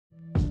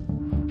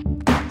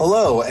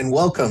Hello, and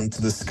welcome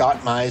to the Scott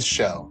Mize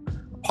Show,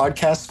 a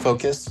podcast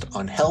focused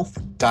on health,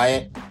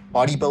 diet,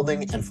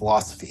 bodybuilding, and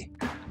philosophy.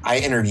 I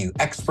interview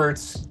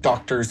experts,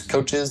 doctors,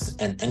 coaches,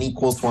 and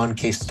N=1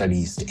 case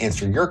studies to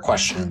answer your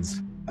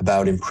questions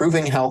about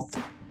improving health,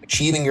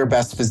 achieving your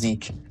best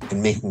physique,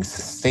 and making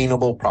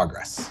sustainable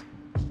progress.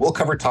 We'll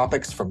cover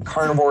topics from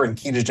carnivore and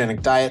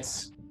ketogenic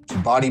diets, to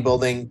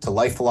bodybuilding, to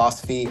life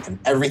philosophy, and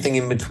everything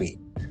in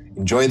between.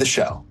 Enjoy the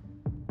show.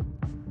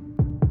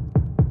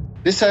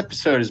 This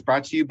episode is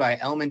brought to you by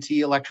LMNT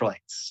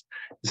Electrolytes.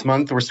 This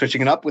month, we're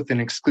switching it up with an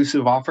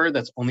exclusive offer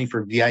that's only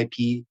for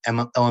VIP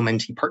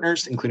LMNT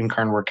partners, including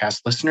Carnivore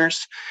Cast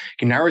listeners. You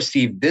can now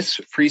receive this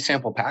free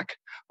sample pack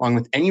along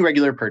with any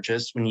regular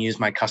purchase when you use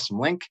my custom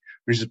link,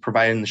 which is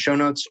provided in the show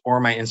notes or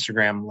my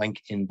Instagram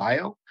link in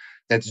bio.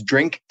 That's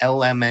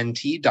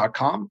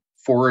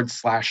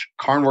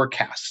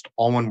drinklmnt.com/carnivorecast,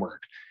 all one word.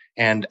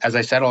 And as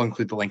I said, I'll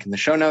include the link in the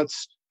show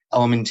notes.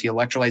 LMNT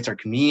Electrolytes are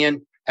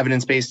convenient,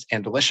 evidence-based,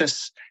 and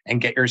delicious, and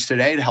get yours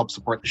today to help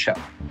support the show.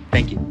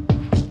 Thank you.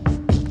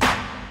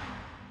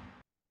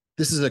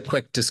 This is a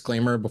quick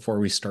disclaimer before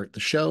we start the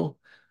show.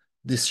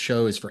 This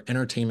show is for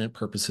entertainment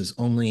purposes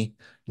only.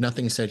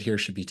 Nothing said here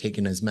should be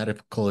taken as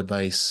medical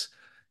advice,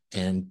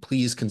 and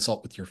please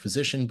consult with your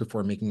physician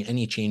before making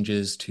any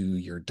changes to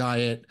your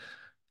diet,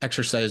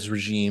 exercise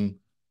regime,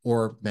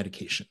 or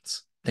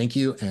medications. Thank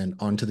you, and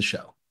on to the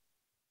show.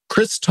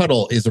 Chris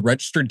Tuttle is a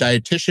registered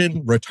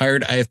dietitian,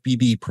 retired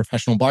IFBB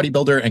professional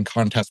bodybuilder, and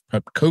contest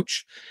prep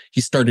coach. He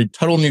started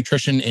Tuttle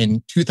Nutrition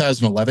in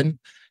 2011,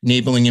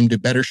 enabling him to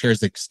better share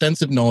his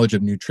extensive knowledge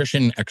of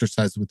nutrition and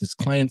exercise with his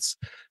clients,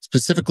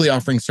 specifically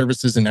offering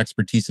services and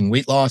expertise in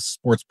weight loss,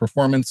 sports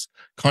performance,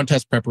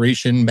 contest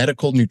preparation,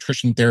 medical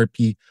nutrition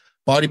therapy,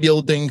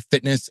 bodybuilding,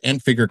 fitness,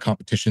 and figure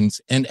competitions,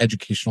 and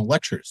educational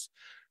lectures.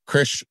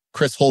 Chris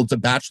holds a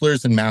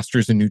bachelor's and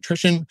master's in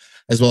nutrition,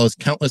 as well as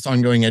countless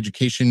ongoing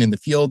education in the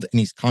field, and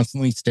he's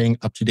constantly staying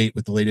up to date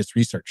with the latest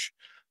research.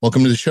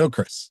 Welcome to the show,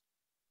 Chris.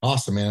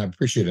 Awesome, man. I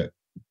appreciate it.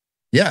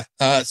 Yeah.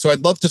 So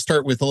I'd love to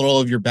start with a little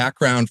of your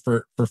background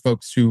for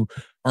folks who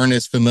aren't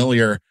as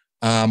familiar.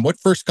 What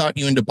first got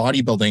you into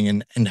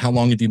bodybuilding, and how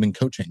long have you been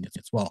coaching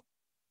as well?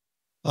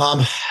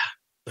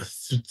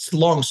 It's a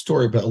long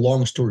story, but a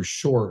long story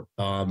short,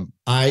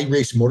 I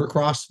raced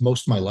motocross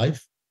most of my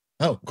life.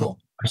 Oh,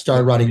 cool. I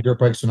started riding dirt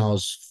bikes when I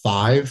was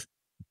 5,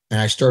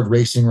 and I started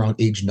racing around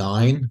age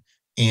 9.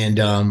 And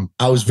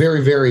I was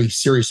very, very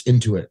serious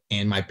into it.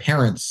 And my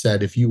parents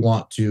said, if you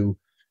want to,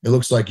 it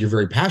looks like you're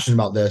very passionate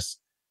about this,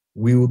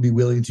 we will be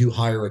willing to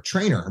hire a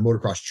trainer, a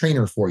motocross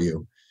trainer for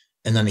you.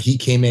 And then he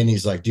came in,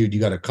 he's like, dude, you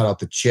got to cut out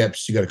the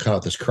chips. You got to cut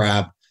out this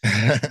crap.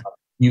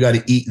 You got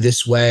to eat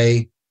this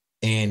way,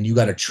 and you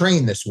got to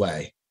train this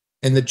way.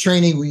 And the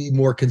training will be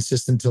more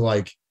consistent to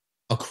like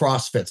a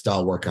CrossFit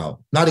style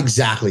workout. Not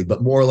exactly,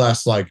 but more or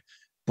less like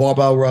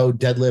barbell row,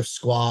 deadlift,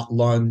 squat,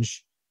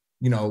 lunge,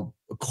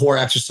 core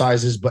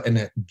exercises, but in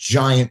a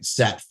giant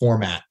set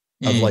format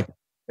of like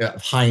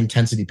high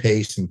intensity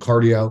pace and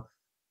cardio.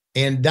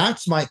 And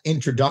that's my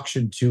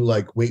introduction to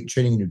like weight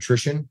training and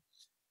nutrition.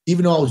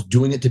 Even though I was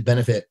doing it to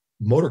benefit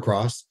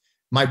motocross,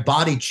 my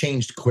body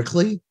changed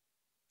quickly.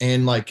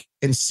 And like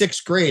in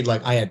 6th grade,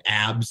 like I had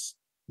abs,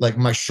 like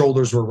my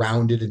shoulders were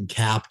rounded and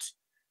capped.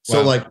 So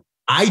wow. Like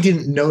I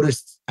didn't know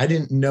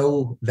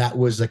that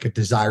was like a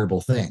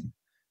desirable thing.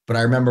 But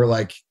I remember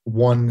like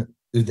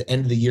at the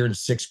end of the year in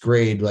 6th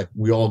grade, like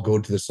we all go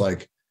to this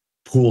like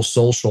pool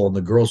social, and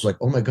the girls were like,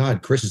 oh my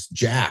God, Chris is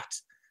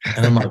jacked.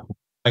 And I'm like,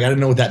 I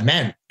didn't know what that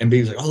meant. And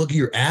baby's like, oh, look at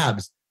your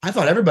abs. I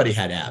thought everybody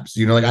had abs,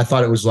 like I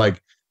thought it was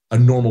like a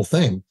normal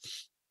thing.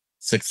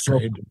 6th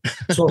grade.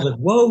 So I was like,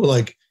 whoa,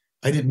 like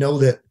I didn't know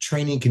that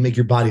training can make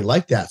your body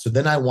like that. So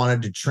then I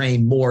wanted to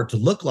train more to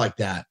look like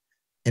that.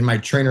 And my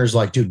trainer's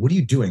like, dude, what are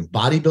you doing?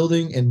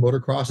 Bodybuilding and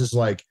motocross is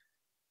like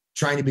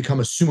trying to become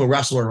a sumo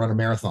wrestler and run a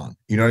marathon.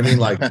 You know what I mean?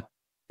 Like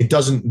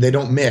they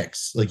don't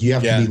mix. Like you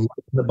have to be light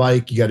on the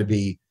bike. You got to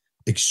be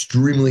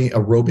extremely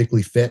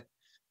aerobically fit.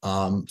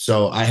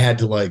 So I had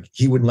to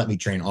he wouldn't let me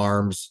train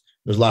arms.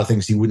 There's a lot of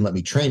things he wouldn't let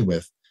me train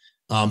with.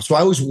 So I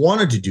always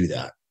wanted to do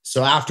that.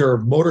 So after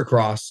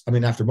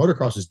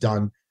motocross is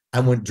done,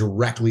 I went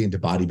directly into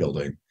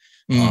bodybuilding.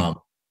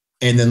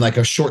 And then like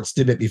a short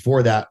snippet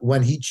before that,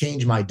 when he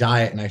changed my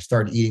diet and I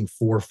started eating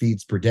 4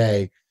 feeds per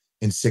day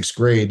in 6th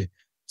grade,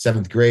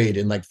 7th grade,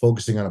 and like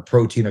focusing on a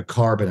protein, a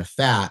carb, and a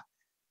fat,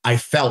 I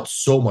felt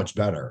so much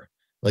better.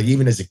 Like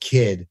even as a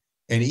kid.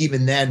 And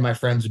even then my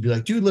friends would be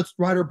like, dude, let's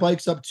ride our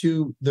bikes up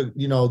to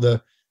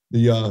the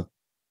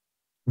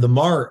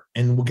mart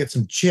and we'll get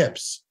some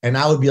chips. And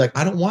I would be like,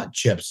 I don't want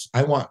chips.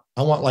 I want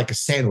like a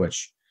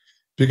sandwich,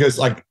 because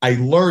like I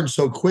learned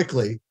so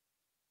quickly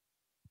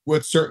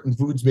what certain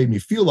foods made me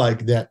feel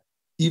like that.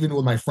 Even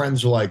when my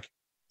friends were like,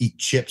 eat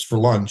chips for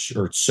lunch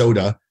or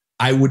soda,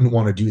 I wouldn't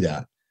want to do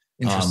that.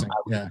 Interesting.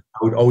 I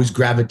would always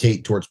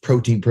gravitate towards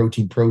protein,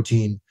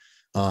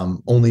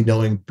 only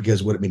knowing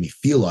because what it made me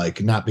feel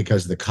like, not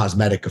because of the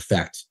cosmetic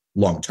effect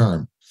long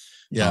term.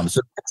 Yeah. So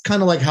that's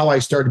kind of like how I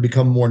started to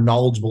become more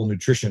knowledgeable in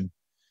nutrition.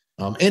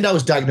 And I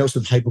was diagnosed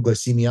with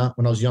hypoglycemia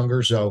when I was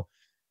younger. So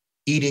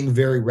eating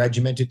very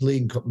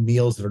regimentedly,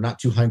 meals that are not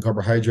too high in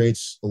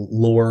carbohydrates,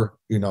 lower,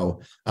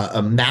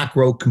 a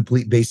macro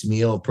complete base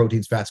meal of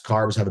proteins, fats,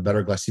 carbs, have a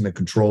better glycemic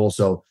control.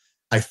 So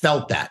I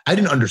felt that. I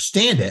didn't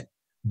understand it,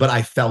 but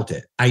I felt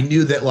it. I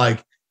knew that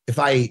like if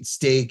I ate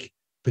steak,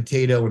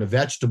 potato, and a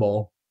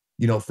vegetable,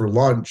 for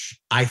lunch,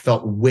 I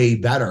felt way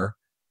better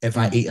if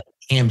I ate a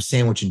ham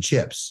sandwich and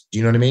chips. Do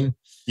you know what I mean?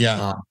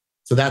 Yeah.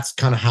 So that's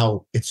kind of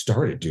how it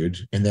started, dude.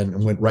 And then I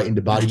went right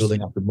into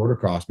bodybuilding after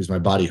motocross because my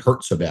body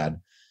hurt so bad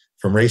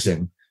from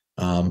racing.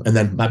 And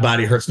then my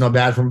body hurts no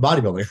bad from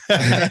bodybuilding.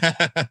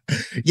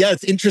 Yeah,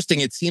 it's interesting.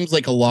 It seems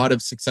like a lot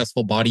of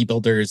successful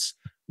bodybuilders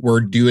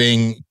were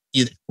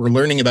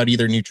learning about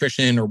either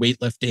nutrition or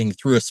weightlifting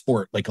through a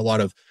sport, like a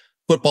lot of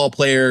football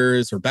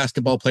players or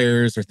basketball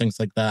players or things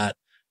like that.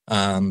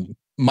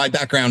 My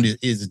background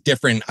is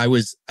different.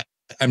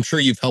 I'm sure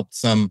you've helped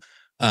some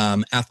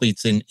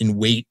athletes in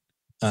weight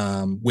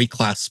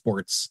class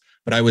sports,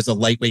 but I was a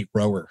lightweight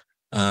rower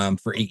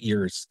for 8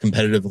 years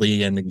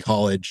competitively and in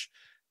college.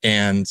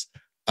 And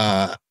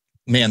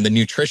man, the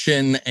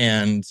nutrition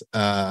and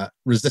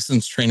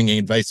resistance training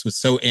advice was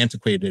so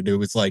antiquated. It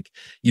was like,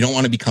 you don't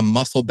want to become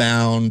muscle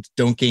bound,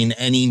 don't gain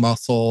any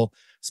muscle,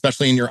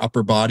 especially in your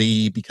upper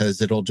body,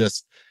 because it'll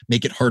just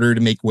make it harder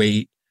to make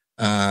weight.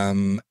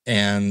 And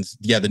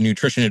yeah, the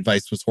nutrition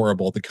advice was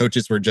horrible. The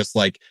coaches were just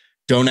like,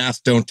 don't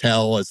ask, don't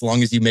tell. As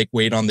long as you make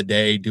weight on the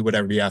day, do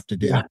whatever you have to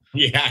do.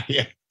 Yeah.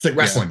 It's like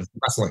wrestling. Yeah.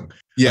 Wrestling.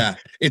 Yeah.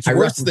 It's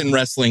worse than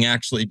wrestling,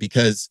 actually,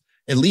 because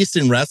at least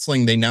in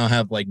wrestling, they now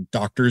have like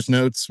doctor's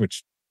notes,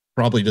 which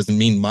probably doesn't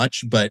mean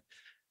much, but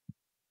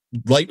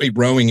lightweight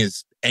rowing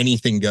is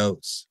anything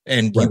goes.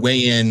 And you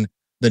weigh in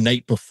the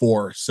night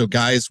before. So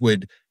guys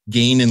would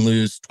gain and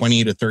lose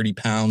 20 to 30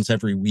 pounds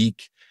every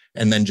week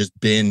and then just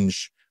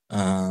binge.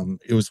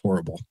 It was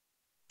horrible.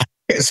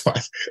 It's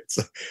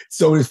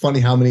so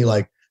funny how many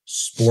like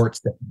sports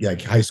that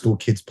like high school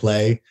kids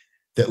play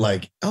that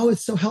like, oh,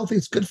 it's so healthy,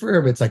 it's good for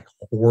them. It's like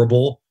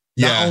horrible.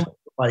 Yeah.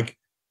 Like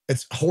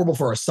it's horrible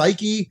for our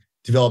psyche,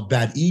 develop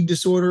bad eating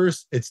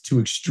disorders. It's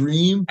too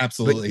extreme.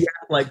 Absolutely. But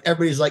yeah, like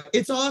everybody's like,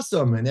 it's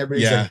awesome. And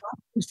everybody's like, oh,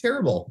 it's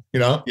terrible,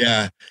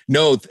 Yeah.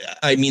 No,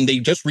 I mean, they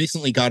just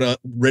recently got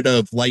rid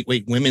of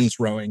lightweight women's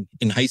rowing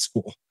in high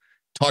school.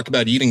 Talk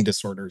about eating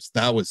disorders.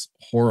 That was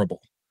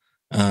horrible.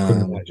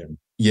 Couldn't imagine.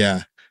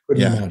 Yeah.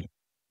 Couldn't imagine.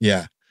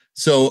 Yeah.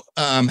 So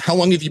how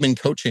long have you been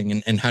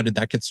coaching and how did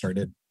that get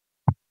started?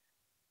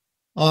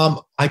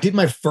 I did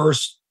my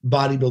first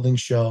bodybuilding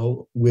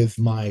show with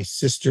my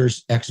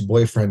sister's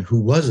ex-boyfriend who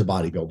was a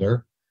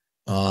bodybuilder.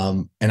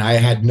 And I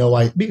had no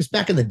idea, because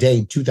back in the day,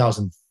 in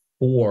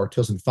 2004,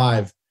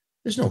 2005,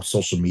 there's no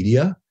social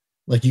media.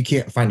 Like you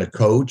can't find a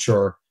coach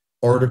or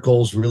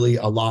articles really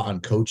a lot on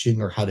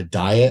coaching or how to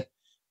diet.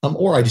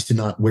 Or I just did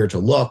not where to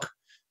look.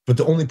 But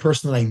the only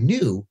person that I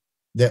knew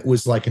that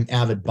was like an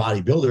avid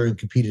bodybuilder and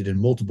competed in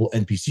multiple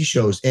NPC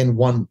shows and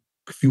won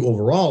a few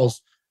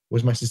overalls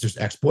was my sister's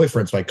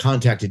ex-boyfriend. So I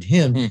contacted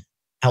him,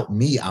 help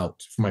me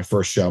out for my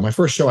first show. My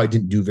first show, I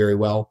didn't do very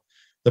well.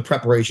 The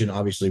preparation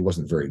obviously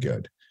wasn't very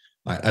good.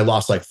 I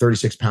lost like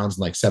 36 pounds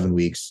in like 7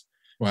 weeks.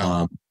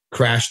 Wow.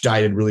 Crash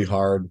dieted really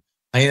hard.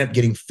 I ended up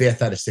getting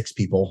 5th out of 6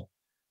 people.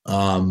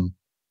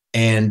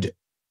 And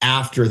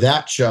after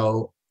that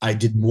show, I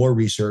did more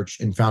research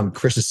and found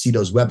Chris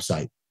Aceto's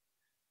website.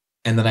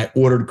 And then I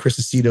ordered Chris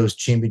Aceto's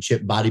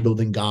championship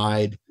bodybuilding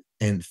guide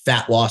and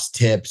fat loss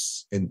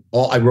tips and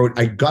all.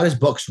 I got his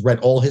books, read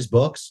all his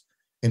books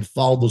and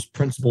followed those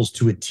principles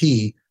to a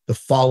T the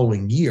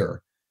following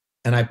year.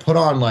 And I put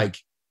on like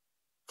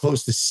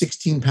close to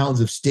 16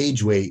 pounds of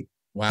stage weight.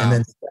 Wow. And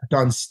then stepped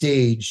on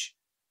stage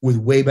with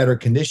way better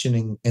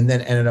conditioning and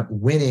then ended up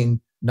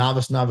winning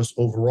novice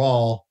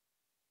overall.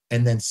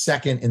 And then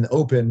second in the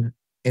open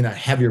in a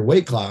heavier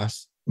weight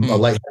class, a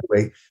light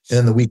heavyweight. And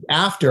then the week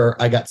after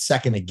I got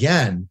second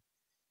again.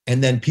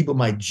 And then people in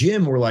my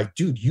gym were like,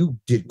 dude, you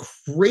did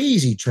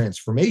crazy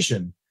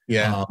transformation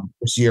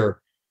this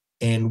year.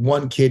 And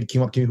one kid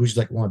came up to me who's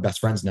like one of my best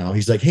friends now.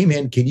 He's like, hey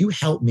man, can you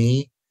help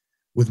me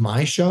with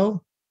my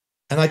show?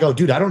 And I go,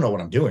 dude, I don't know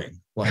what I'm doing.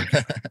 Like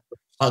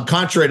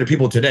contrary to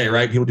people today,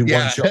 right? People do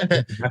one show.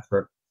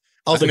 Expert.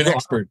 I was like, an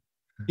expert.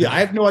 Yeah, I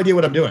have no idea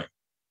what I'm doing.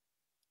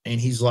 And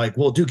he's like,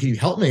 well, dude, can you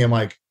help me? I'm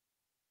like,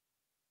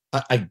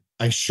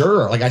 I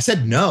sure. Like I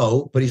said,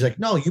 no, but he's like,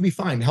 no, you'll be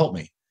fine. Help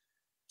me.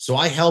 So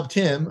I helped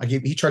him. I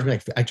charged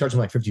him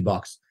like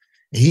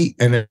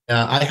 $50.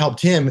 I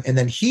helped him. And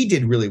then he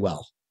did really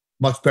well,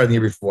 much better than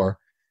the year before.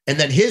 And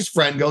then his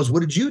friend goes,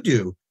 what did you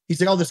do? He's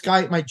like, oh, this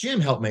guy at my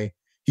gym helped me.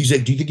 He's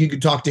like, do you think you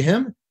could talk to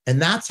him?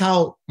 And that's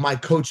how my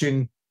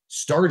coaching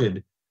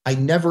started. I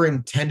never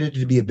intended it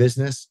to be a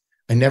business.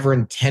 I never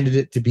intended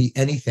it to be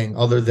anything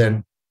other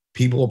than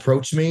people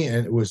approached me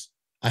and it was,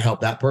 I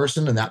helped that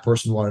person and that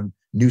person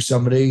knew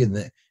somebody and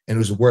it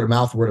was word of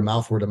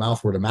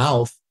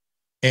mouth.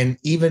 And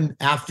even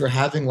after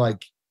having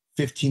like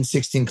 15,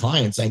 16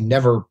 clients, I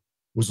never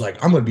was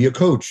like, I'm going to be a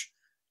coach.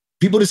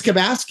 People just kept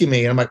asking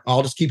me and I'm like,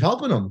 I'll just keep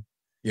helping them.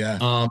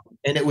 Yeah.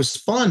 And it was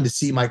fun to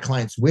see my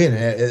clients win.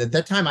 At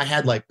that time I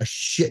had like a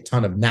shit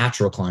ton of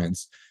natural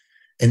clients.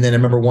 And then I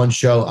remember one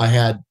show I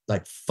had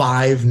like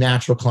 5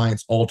 natural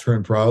clients all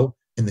turn pro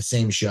in the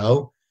same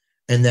show.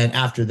 And then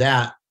after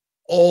that,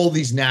 all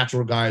these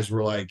natural guys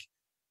were like,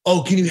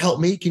 oh, can you help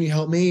me? Can you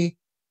help me?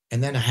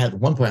 And then I had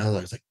one point, I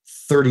was like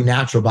 30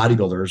 natural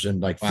bodybuilders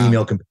and like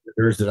female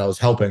competitors that I was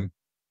helping,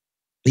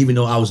 even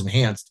though I was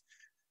enhanced,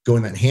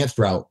 going that enhanced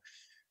route.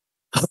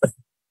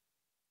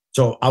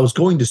 So I was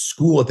going to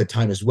school at the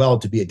time as well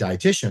to be a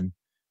dietitian.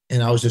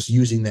 And I was just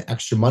using the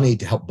extra money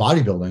to help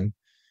bodybuilding.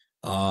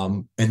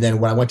 And then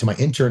when I went to my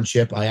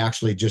internship, I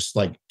actually just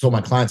like told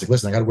my clients, like,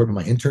 listen, I got to work on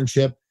my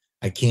internship.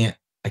 I can't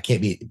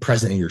be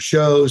present in your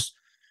shows.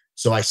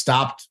 So I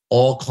stopped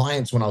all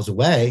clients when I was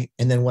away.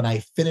 And then when I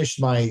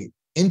finished my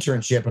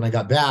internship and I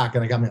got back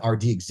and I got my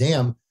RD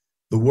exam,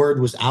 the word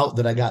was out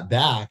that I got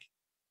back.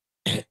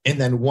 And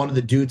then one of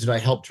the dudes that I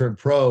helped turn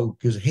pro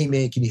goes, hey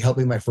man, can you help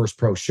me with my first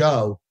pro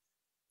show?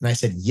 And I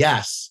said,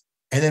 yes.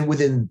 And then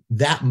within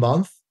that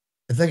month,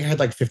 I think I had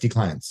like 50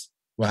 clients.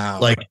 Wow.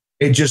 Like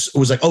it just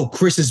was like, oh,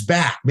 Chris is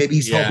back. Maybe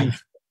he's helping.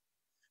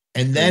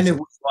 And then it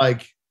was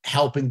like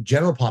helping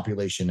general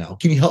population now.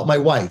 Can you help my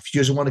wife? She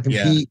doesn't want to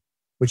compete,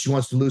 but she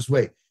wants to lose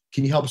weight.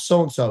 Can you help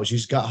so-and-so?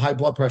 She's got high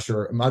blood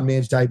pressure,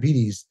 unmanaged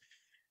diabetes.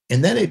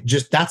 And then it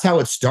just, that's how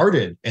it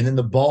started. And then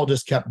the ball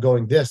just kept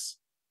going this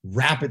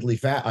rapidly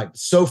fast, like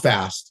so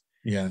fast.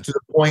 Yeah. To the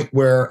point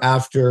where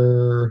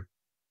after,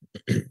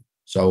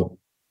 so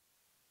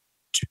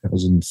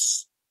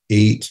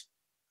 2008.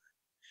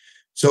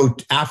 So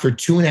after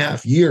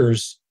 2.5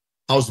 years,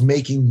 I was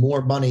making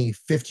more money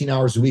 15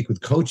 hours a week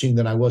with coaching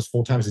than I was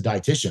full-time as a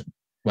dietitian.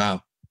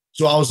 Wow.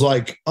 So I was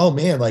like, oh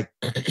man, like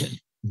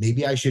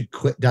maybe I should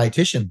quit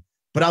dietitian.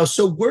 But I was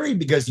so worried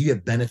because you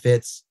have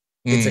benefits.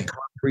 It's a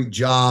concrete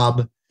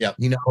job,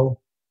 you know,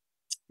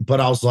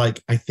 but I was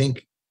like, I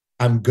think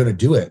I'm going to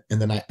do it.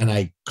 And then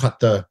I cut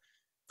the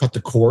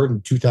cord in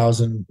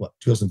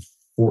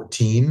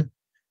 2014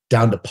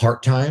 down to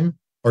part-time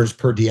or just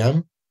per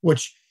diem,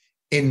 which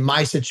in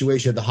my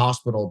situation at the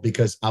hospital,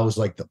 because I was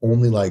like the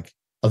only like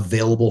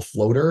available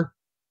floater,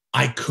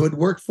 I could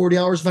work 40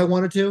 hours if I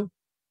wanted to,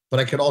 but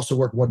I could also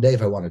work one day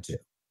if I wanted to.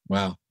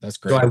 Wow. That's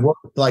great. So I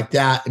worked like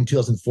that in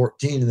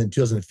 2014. And then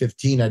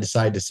 2015, I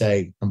decided to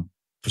say, I'm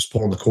just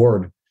pulling the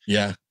cord.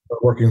 Yeah.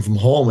 Working from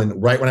home.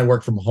 And right when I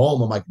work from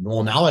home, I'm like,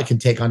 well, now I can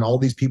take on all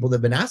these people that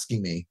have been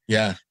asking me.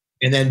 Yeah.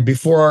 And then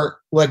before,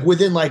 like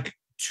within like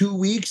 2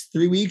 weeks,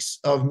 3 weeks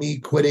of me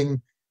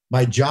quitting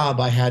my job,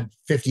 I had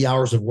 50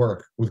 hours of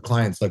work with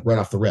clients, like right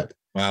off the rip.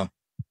 Wow.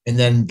 And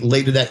then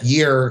later that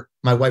year,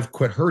 my wife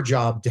quit her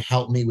job to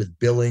help me with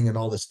billing and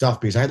all this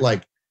stuff because I had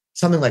like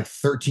something like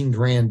 13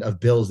 grand of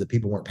bills that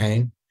people weren't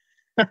paying.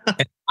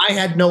 And I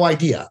had no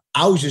idea.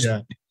 I was just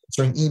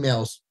answering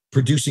emails,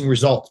 producing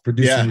results.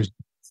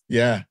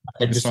 Yeah.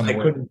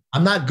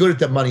 I'm not good at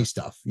the money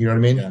stuff. You know what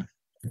I mean? Yeah.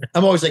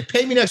 I'm always like,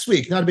 pay me next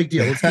week. Not a big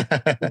deal. Let's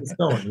get this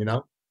going, you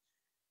know?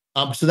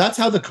 So that's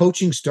how the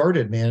coaching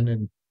started, man.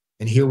 And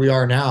here we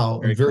are now.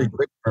 I'm very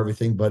grateful for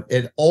everything, but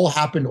it all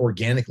happened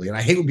organically. And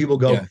I hate when people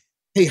go,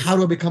 hey, how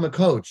do I become a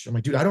coach? I'm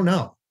like, dude, I don't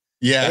know.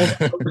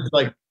 Yeah.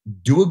 Like,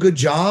 do a good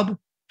job,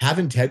 have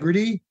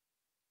integrity,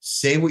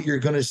 say what you're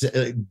going to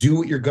say, do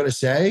what you're going to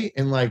say.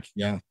 And like,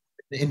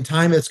 in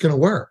time, it's going to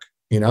work,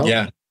 you know?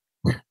 Yeah.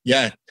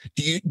 Yeah.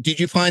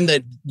 Did you find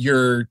that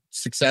your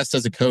success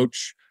as a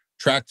coach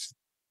tracked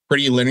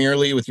pretty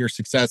linearly with your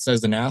success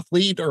as an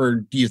athlete, or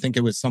do you think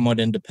it was somewhat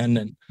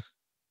independent?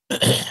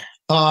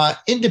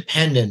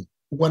 Independent.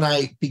 When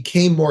I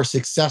became more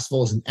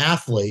successful as an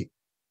athlete,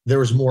 there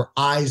was more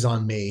eyes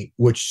on me,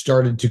 which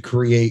started to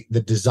create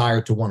the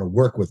desire to want to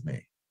work with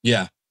me.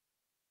 Yeah.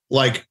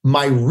 Like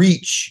my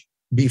reach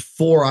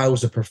before I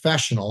was a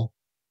professional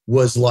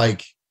was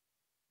like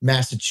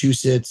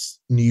Massachusetts,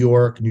 New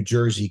York, New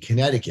Jersey,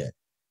 Connecticut.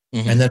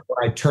 Mm-hmm. And then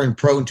when I turned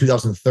pro in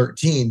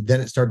 2013, then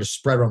it started to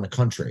spread around the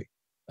country.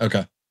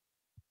 Okay.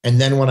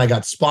 And then when I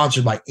got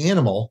sponsored by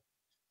Animal,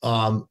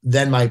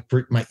 then my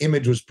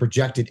image was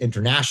projected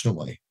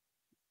internationally.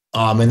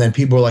 And then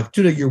people were like,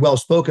 dude, you're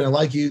well-spoken. I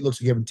like you. It looks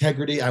like you have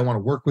integrity. I want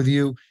to work with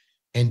you.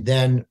 And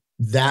then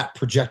that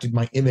projected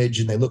my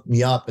image and they looked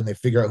me up and they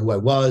figure out who I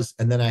was.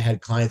 And then I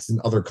had clients in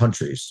other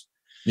countries.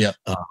 Yeah.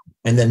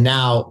 And then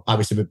now,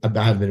 obviously,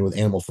 I haven't been with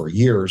Animal for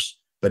years,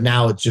 but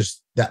now it's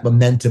just that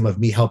momentum of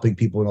me helping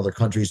people in other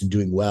countries and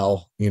doing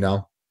well, you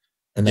know,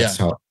 and that's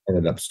how it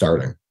ended up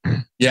starting.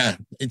 Yeah,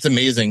 it's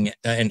amazing.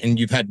 And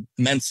you've had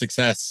immense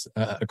success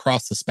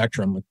across the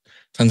spectrum with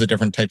tons of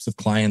different types of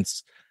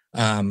clients.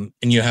 And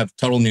you have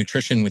Tuttle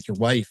Nutrition with your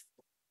wife.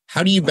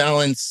 How do you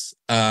balance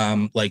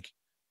like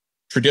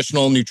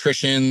traditional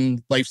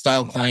nutrition,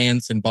 lifestyle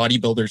clients and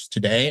bodybuilders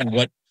today? And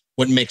what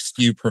mix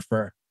do you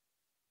prefer?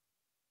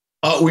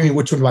 Oh, we mean,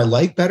 which one do I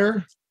like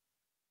better?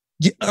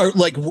 Yeah, or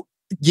like,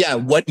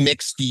 what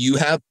mix do you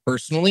have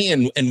personally?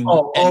 And do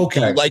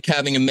you like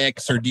having a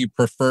mix, or do you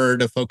prefer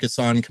to focus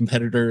on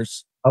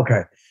competitors?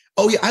 Okay.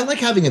 Oh yeah, I like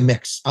having a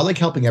mix. I like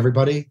helping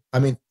everybody. I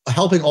mean,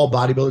 helping all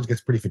bodybuilders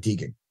gets pretty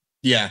fatiguing.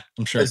 Yeah,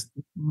 I'm sure. A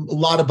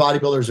lot of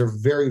bodybuilders are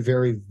very,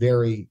 very,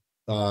 very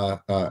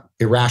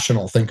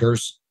irrational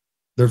thinkers.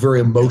 They're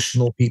very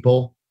emotional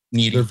people. They're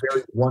Needy.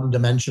 very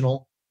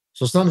one-dimensional.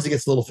 So sometimes it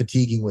gets a little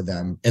fatiguing with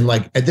them. And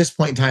like at this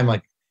point in time,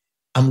 like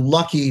I'm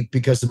lucky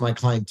because of my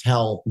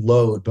clientele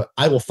load, but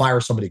I will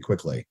fire somebody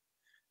quickly.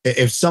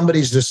 If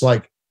somebody's just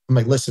like, I'm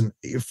like, listen,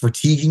 you're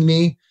fatiguing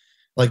me.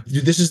 Like,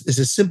 dude, this is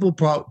a simple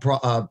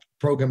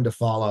program to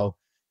follow.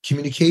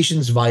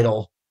 Communication's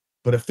vital,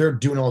 but if they're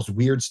doing all this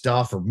weird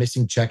stuff or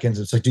missing check-ins,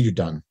 it's like, dude, you're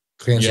done.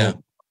 Cancel. Yeah,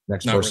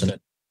 Next not worth person.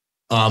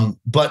 it.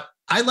 But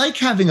I like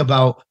having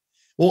about,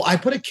 well, I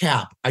put a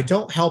cap. I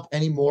don't help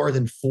any more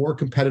than 4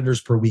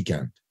 competitors per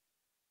weekend.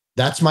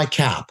 That's my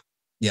cap.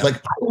 Yeah. Like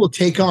I will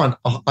take on,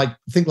 I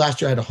think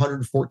last year I had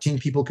 114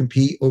 people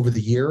compete over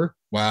the year.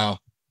 Wow.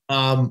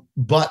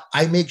 But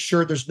I make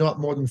sure there's not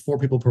more than 4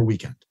 people per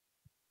weekend.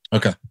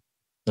 Okay.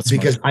 That's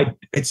because smart.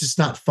 it's just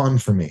not fun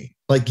for me.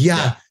 Like,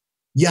 yeah,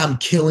 I'm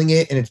killing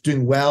it and it's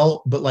doing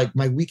well, but like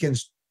my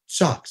weekends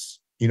sucks.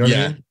 You know what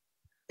I mean?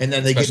 And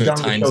then they Especially get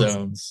done with time the show.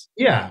 zones.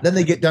 Yeah. Then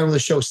they get done with the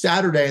show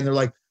Saturday and they're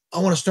like, I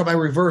want to start my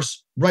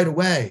reverse right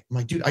away. I'm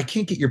like, dude, I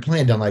can't get your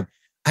plan done. Like,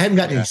 I haven't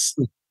gotten any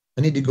sleep.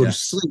 I need to go to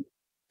sleep.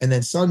 And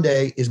then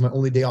Sunday is my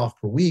only day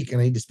off per week. And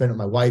I need to spend it with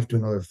my wife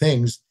doing other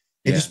things.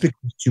 It just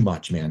becomes too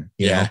much, man.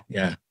 You know?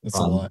 Yeah. That's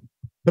a lot.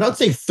 But I'd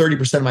say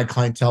 30% of my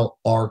clientele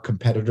are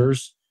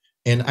competitors.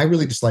 And I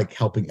really just like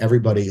helping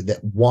everybody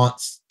that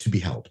wants to be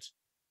helped.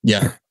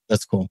 Yeah,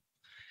 that's cool.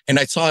 And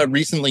I saw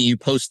recently you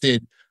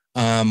posted,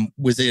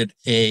 was it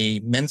a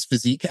men's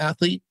physique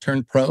athlete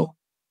turned pro?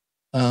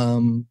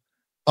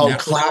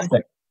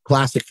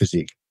 Classic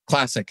physique.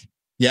 Classic.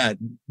 Yeah.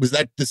 Was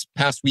that this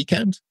past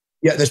weekend?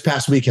 Yeah, this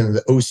past weekend,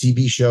 the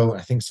OCB show,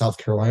 I think South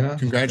Carolina.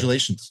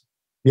 Congratulations.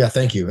 Yeah,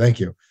 thank you.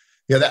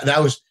 Yeah,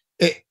 that was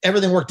it.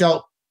 Everything worked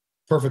out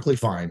perfectly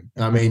fine.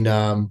 I mean,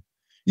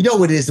 you know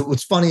what it is?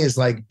 What's funny is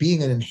like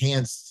being an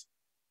enhanced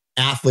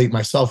athlete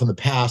myself in the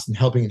past and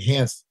helping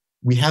enhance,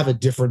 we have a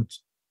different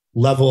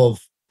level of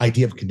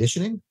idea of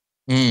conditioning.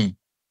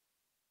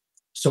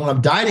 So when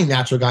I'm dieting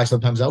natural guys,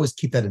 sometimes I always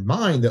keep that in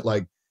mind that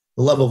like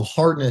the level of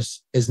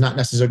hardness is not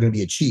necessarily going to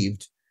be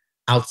achieved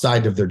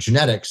outside of their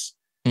genetics.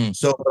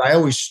 So but I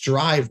always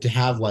strive to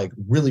have like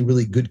really,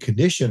 really good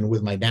condition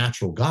with my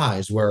natural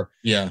guys where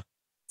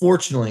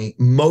fortunately,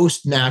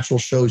 most natural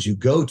shows you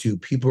go to,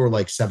 people are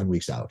like 7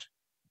 weeks out.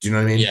 Do you know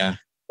what I mean? Yeah.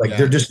 Like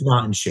they're just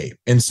not in shape.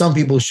 And some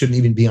people shouldn't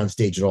even be on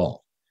stage at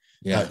all.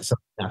 Some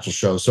natural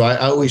shows. So I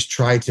always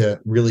try to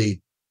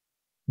really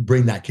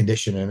bring that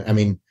condition in. I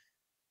mean,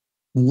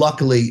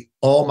 luckily,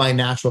 all my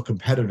natural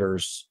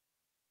competitors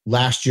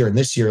last year and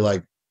this year,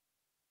 like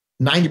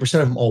 90%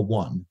 of them all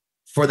won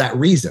for that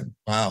reason.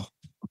 Wow.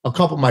 A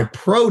couple of my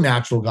pro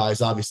natural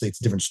guys, obviously it's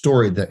a different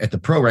story at the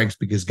pro ranks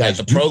because guys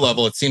at the pro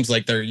level, it seems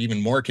like they're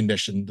even more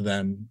conditioned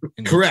than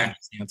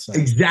correct.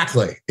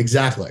 Exactly.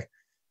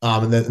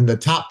 And the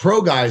top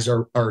pro guys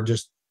are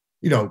just,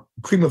 you know,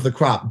 cream of the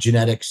crop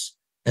genetics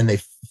and they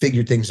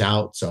figured things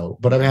out. So,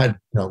 but I've had,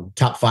 you know,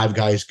 top 5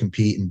 guys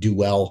compete and do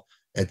well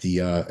at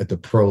the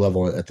pro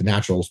level at the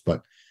naturals.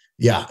 But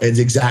yeah,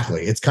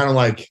 it's kind of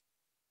like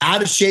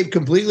out of shape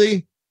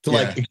completely to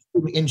like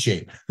extremely in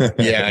shape.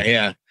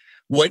 Yeah.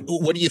 What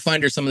do you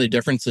find are some of the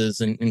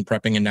differences in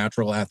prepping a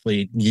natural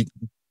athlete? Do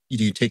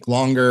you take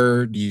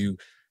longer? Do you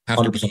have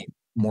 100%. To be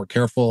more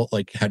careful?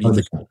 Like, how do you 100%.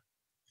 Think?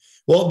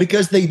 Well,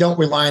 because they don't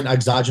rely on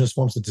exogenous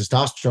forms of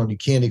testosterone, you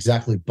can't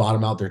exactly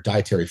bottom out their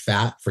dietary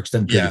fat for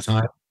extended period of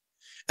time.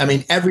 I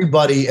mean,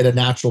 everybody at a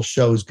natural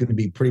show is going to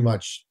be pretty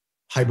much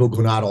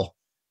hypogonadal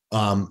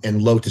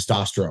and low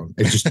testosterone.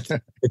 It's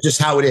just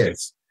how it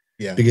is.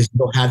 Yeah. Because you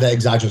don't have that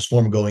exogenous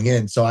form going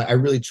in. So I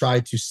really try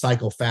to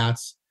cycle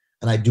fats.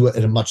 And I do it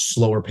at a much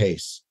slower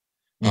pace.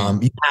 You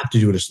have to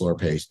do it at a slower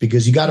pace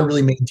because you got to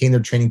really maintain their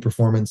training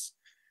performance.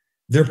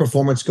 Their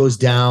performance goes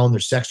down, their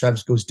sex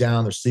drive goes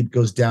down, their sleep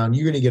goes down.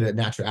 You're going to get a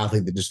natural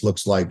athlete that just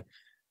looks like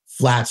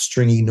flat,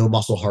 stringy, no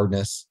muscle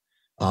hardness.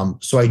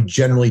 So I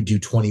generally do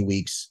 20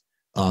 weeks,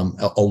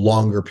 a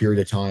longer period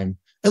of time,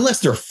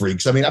 unless they're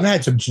freaks. I mean, I've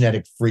had some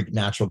genetic freak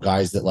natural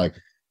guys that like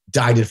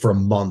dieted for a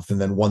month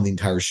and then won the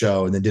entire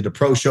show and then did a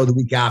pro show the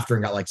week after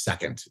and got like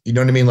second. You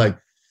know what I mean? Like,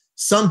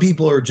 some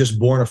people are just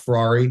born a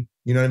Ferrari,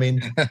 you know what I mean?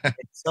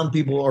 Some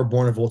people are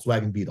born a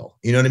Volkswagen Beetle,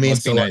 you know what I mean?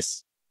 Must be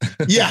nice.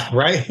 Yeah,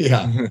 right?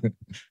 Yeah. Kind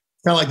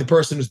of like the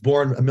person who's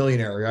born a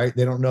millionaire, right?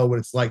 They don't know what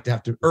it's like to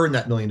have to earn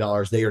that $1 million.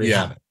 They already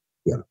have it.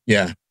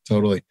 Yeah,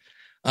 totally.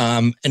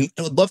 And I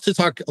would love to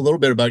talk a little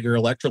bit about your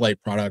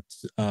electrolyte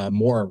product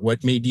more.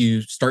 What made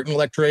you start an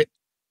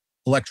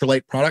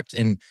electrolyte product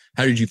and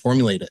how did you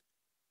formulate it?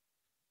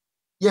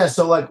 Yeah,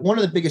 so like one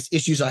of the biggest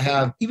issues I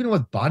have, even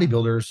with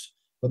bodybuilders,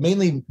 but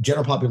mainly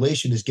general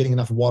population, is getting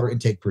enough water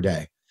intake per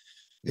day.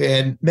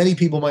 And many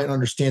people might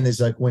understand this,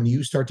 like when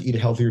you start to eat a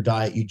healthier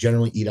diet, you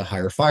generally eat a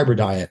higher fiber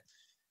diet.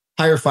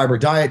 Higher fiber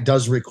diet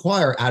does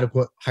require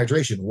adequate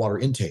hydration, water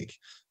intake.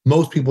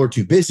 Most people are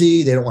too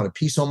busy. They don't want to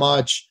pee so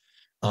much.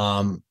 They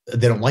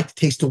don't like the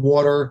taste of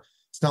water.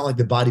 It's not like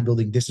the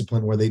bodybuilding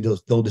discipline where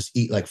they'll just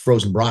eat like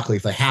frozen broccoli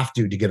if they have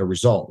to get a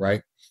result,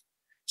 right?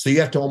 So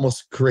you have to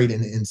almost create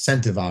an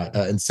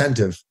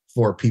incentive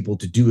for people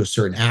to do a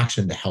certain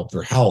action to help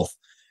their health.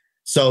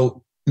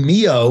 So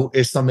Mio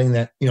is something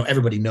that,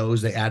 everybody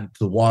knows. They add it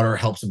to the water,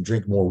 helps them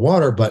drink more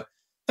water. But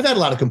I've had a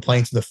lot of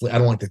complaints. I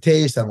don't like the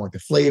taste. I don't like the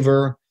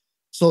flavor.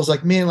 So I was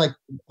like, man, like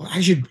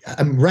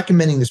I'm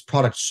recommending this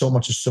product so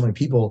much to so many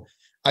people.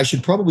 I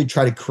should probably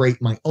try to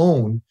create my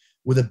own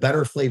with a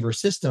better flavor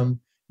system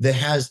that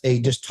has a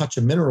just touch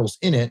of minerals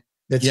in it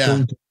that's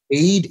going to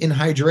aid in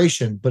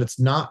hydration, but it's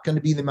not going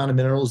to be the amount of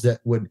minerals that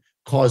would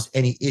cause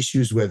any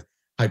issues with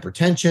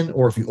hypertension,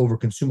 or if you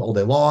overconsume all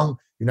day long,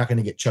 you're not going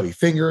to get chubby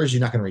fingers,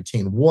 you're not going to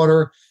retain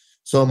water.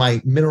 So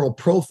my mineral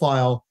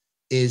profile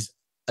is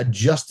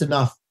just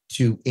enough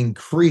to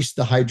increase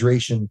the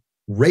hydration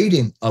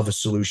rating of a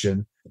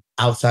solution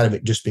outside of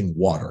it just being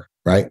water,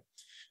 right?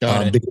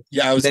 Got it.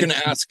 Yeah, I was going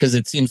to ask because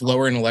it seems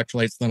lower in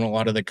electrolytes than a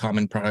lot of the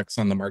common products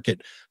on the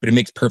market, but it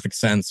makes perfect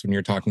sense when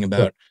you're talking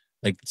about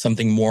like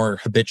something more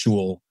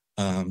habitual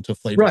to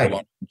flavor the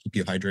water and keep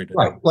you hydrated.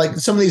 Right. Like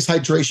some of these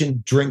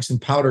hydration drinks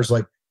and powders,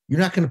 like you're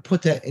not going to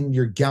put that in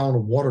your gallon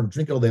of water and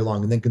drink it all day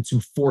long and then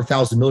consume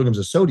 4,000 milligrams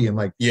of sodium.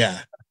 Like,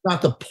 that's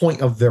not the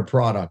point of their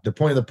product. The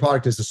point of the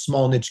product is a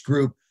small niche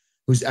group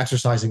who's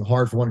exercising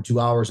hard for 1 or 2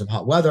 hours in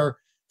hot weather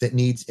that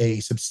needs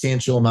a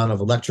substantial amount of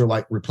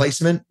electrolyte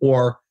replacement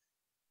or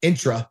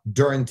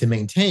during to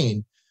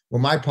maintain, where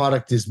my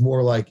product is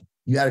more like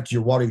you add it to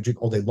your water, you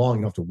drink all day long,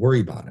 you don't have to worry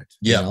about it.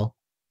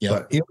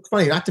 But it's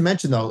funny, not to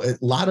mention though, a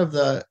lot of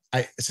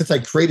since I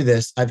created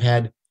this, I've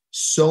had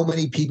so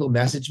many people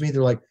message me.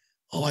 They're like,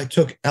 oh, I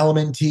took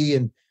LMNT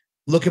and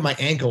look at my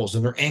ankles,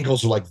 and their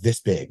ankles are like this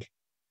big.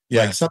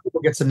 Like some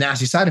people get some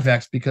nasty side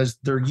effects because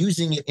they're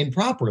using it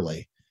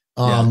improperly.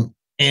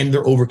 And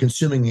they're over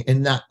consuming it,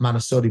 and that amount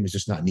of sodium is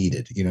just not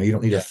needed. You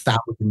don't need 1,000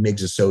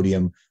 mgs of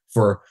sodium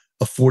for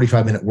a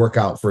 45-minute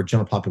workout for a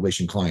general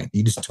population client.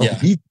 You just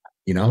don't need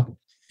that,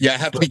 Yeah, I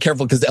have to be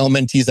careful because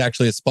LMNT is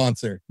actually a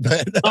sponsor.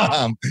 But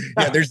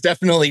there's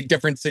definitely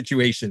different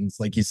situations,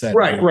 like you said.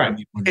 Right.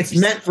 It's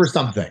meant for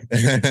something.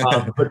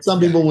 But some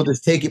people will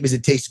just take it because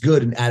it tastes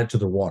good and add it to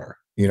their water,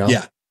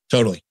 Yeah,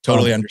 totally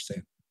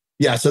understand.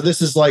 Yeah, so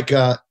this is like,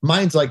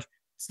 mine's like,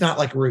 it's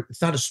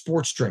not a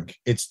sports drink.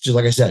 It's just,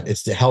 like I said,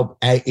 it's to help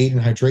aid in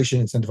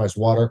hydration, incentivize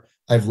water.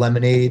 I have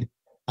lemonade.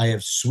 I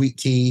have sweet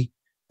tea.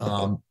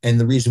 And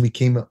the reason we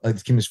came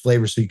as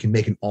flavors so you can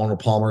make an Arnold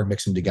Palmer,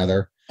 mix them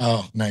together.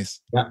 Oh,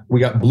 nice. Yeah, we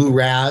got blue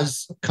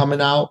raz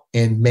coming out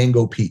and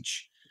mango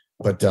peach,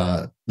 but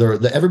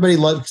everybody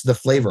likes the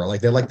flavor.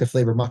 Like they like the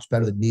flavor much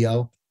better than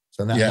Neo.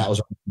 So that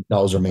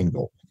was our main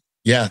goal.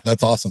 Yeah,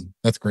 that's awesome.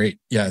 That's great.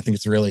 Yeah, I think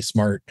it's really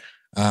smart.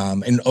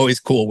 And always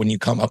cool when you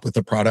come up with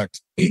a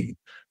product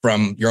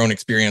from your own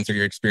experience or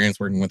your experience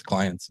working with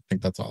clients. I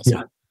think that's awesome.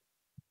 Yeah.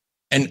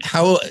 And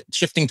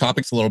shifting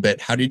topics a little bit,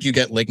 how did you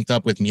get linked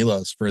up with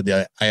Milos for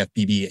the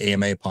IFBB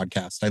AMA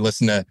podcast? I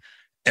listen to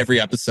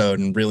every episode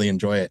and really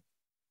enjoy it.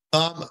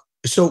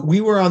 So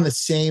we were on the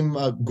same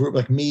group,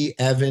 like me,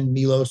 Evan,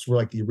 Milos were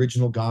like the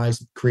original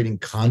guys creating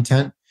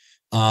content.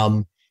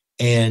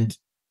 And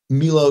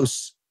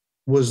Milos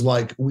was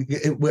like, we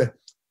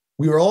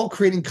were all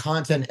creating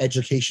content,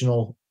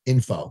 educational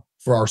info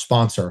for our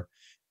sponsor.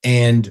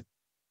 And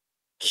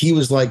he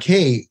was like,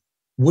 hey,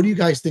 what do you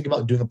guys think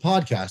about doing a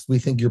podcast? We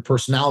think your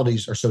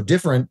personalities are so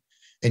different,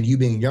 and you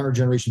being a younger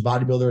generation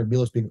bodybuilder and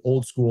Milos being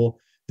old school,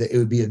 that it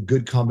would be a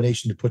good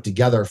combination to put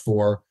together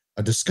for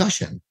a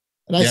discussion.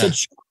 And I said,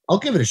 sure, I'll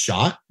give it a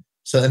shot.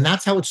 So, and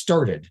that's how it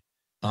started.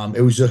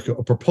 It was just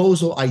a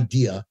proposal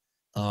idea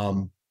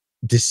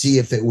to see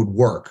if it would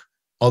work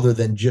other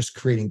than just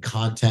creating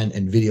content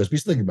and videos.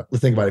 Because think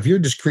about it. If you're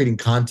just creating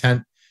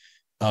content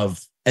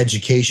of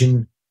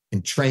education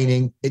and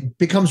training, it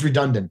becomes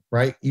redundant,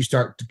 right? You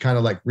start to kind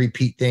of like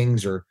repeat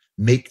things or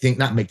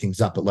not make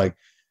things up, but like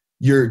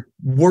you're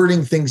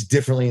wording things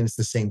differently and it's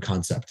the same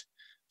concept.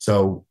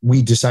 So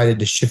we decided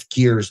to shift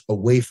gears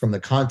away from the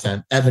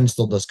content. Evan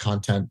still does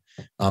content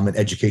and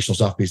educational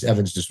stuff because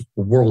Evan's just a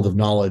world of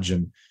knowledge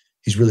and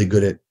he's really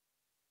good at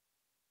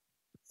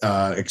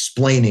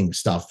explaining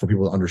stuff for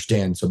people to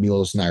understand. So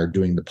Milos and I are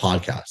doing the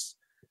podcast,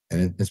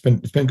 and it's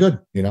been good,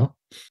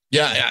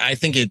 Yeah, I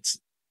think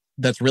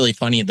that's really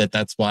funny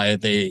that's why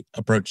they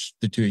approached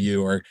the two of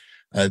you, or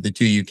the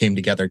two of you came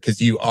together, because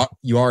you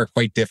are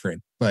quite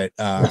different, but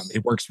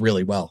it works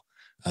really well.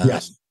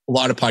 Yes. A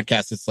lot of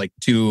podcasts, it's like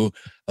two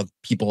of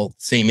people,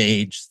 same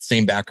age,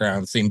 same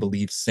background, same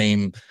beliefs,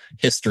 same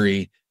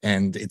history.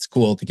 And it's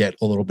cool to get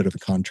a little bit of a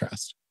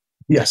contrast.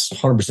 Yes,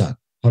 100%.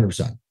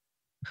 100%.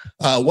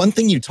 One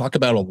thing you talk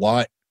about a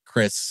lot,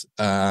 Chris,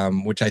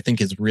 which I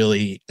think is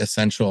really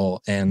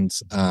essential and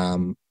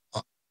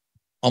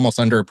almost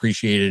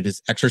underappreciated,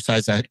 is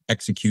exercise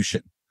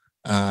execution.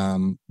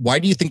 Why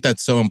do you think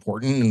that's so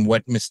important, and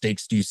what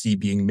mistakes do you see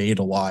being made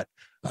a lot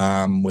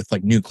with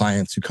like new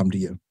clients who come to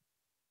you?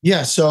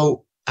 Yeah.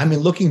 So, I mean,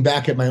 looking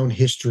back at my own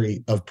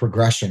history of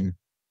progression,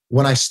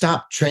 when I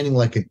stopped training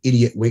like an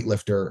idiot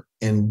weightlifter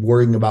and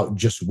worrying about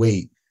just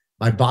weight,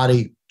 my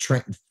body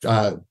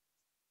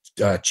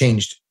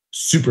changed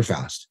super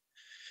fast.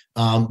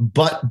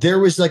 But there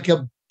was like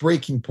a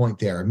breaking point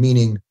there,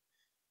 meaning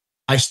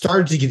I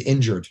started to get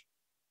injured.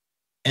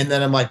 And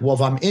then I'm like, well,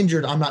 if I'm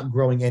injured, I'm not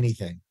growing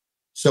anything.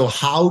 So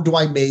how do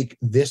I make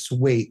this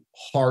weight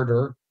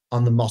harder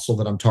on the muscle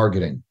that I'm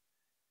targeting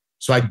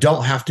so I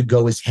don't have to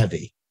go as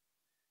heavy?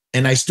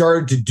 And I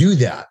started to do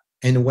that.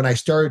 And when I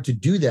started to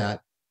do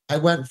that, I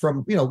went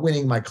from,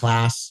 winning my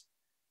class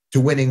to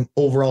winning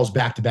overalls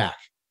back to back.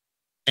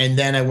 And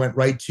then I went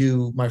right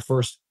to my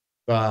first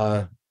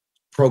pro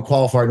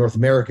qualifier North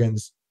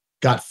Americans,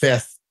 got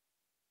fifth.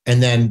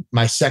 And then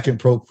my second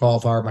pro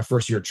qualifier, my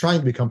first year trying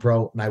to become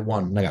pro, and I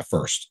won and I got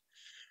first.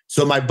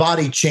 So my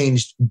body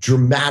changed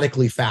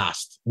dramatically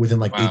fast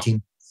within like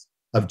 18 months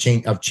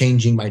of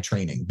changing my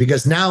training,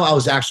 because now I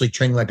was actually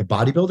training like a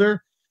bodybuilder,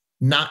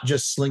 not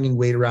just slinging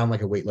weight around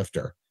like a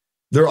weightlifter.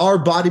 There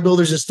are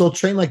bodybuilders that still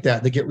train like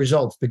that get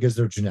results because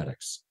they're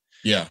genetics.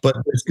 Yeah. But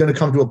it's going to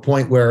come to a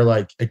point where,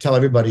 like I tell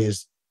everybody,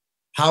 is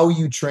how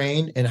you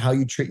train and how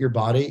you treat your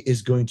body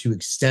is going to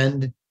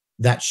extend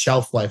that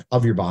shelf life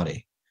of your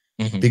body,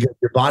 because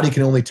your body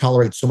can only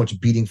tolerate so much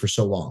beating for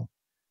so long.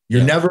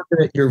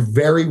 You're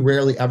very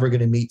rarely ever going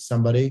to meet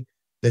somebody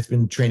that's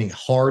been training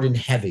hard and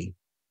heavy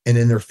and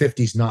in their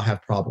 50s not have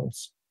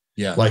problems.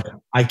 Yeah. Like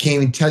I can't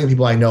even tell you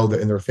people I know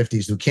that in their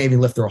 50s who can't even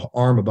lift their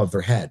arm above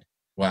their head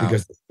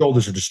because the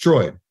shoulders are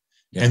destroyed.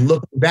 Yeah. And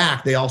looking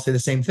back, they all say the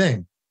same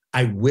thing.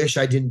 I wish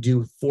I didn't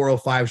do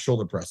 405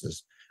 shoulder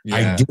presses.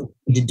 Yeah. I didn't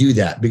need to do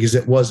that because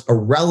it was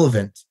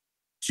irrelevant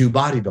to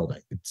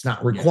bodybuilding. It's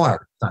not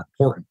required. It's not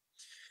important.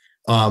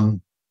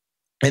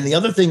 And the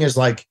other thing is,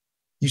 like,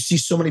 you see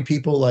so many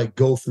people like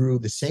go through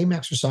the same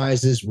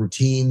exercises,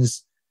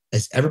 routines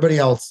as everybody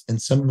else,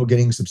 and some people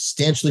getting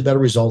substantially better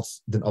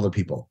results than other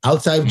people.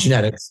 Outside of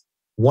genetics,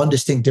 one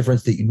distinct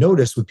difference that you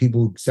notice with people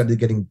who started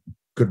getting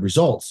good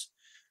results,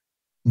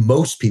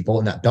 most people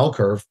in that bell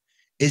curve,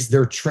 is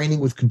they're training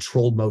with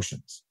controlled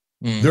motions.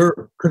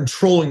 They're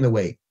controlling the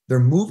weight.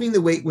 They're moving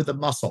the weight with a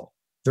muscle.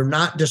 They're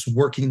not just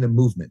working the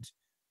movement.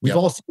 We've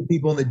all seen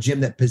people in the gym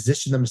that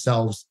position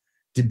themselves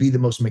to be the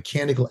most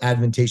mechanical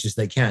advantageous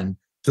they can,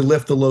 to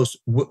lift the lowest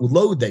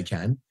load they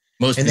can.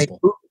 Most people.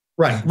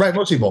 Right,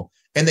 most people.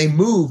 And they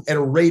move at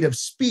a rate of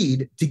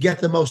speed to get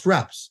the most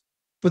reps,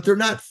 but they're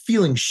not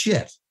feeling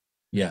shit.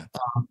 Yeah.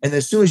 And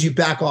as soon as you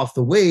back off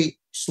the weight,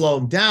 slow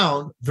them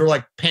down, they're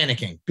like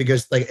panicking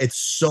because like it's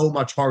so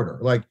much harder.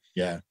 Like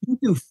you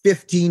do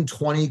 15,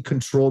 20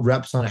 controlled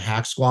reps on a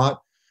hack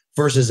squat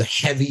versus a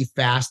heavy,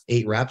 fast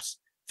 8 reps.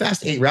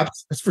 Fast 8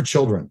 reps, that's for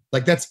children.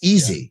 Like that's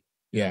easy.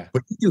 Yeah.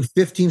 But you do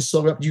 15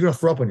 slow reps, you're going to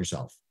throw up on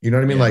yourself. You know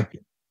what I mean? Like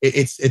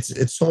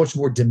it's so much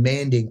more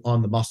demanding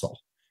on the muscle.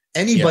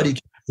 Anybody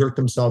can exert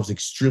themselves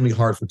extremely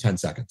hard for 10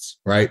 seconds,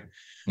 right?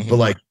 But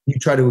like you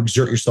try to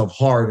exert yourself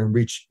hard and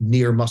reach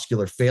near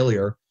muscular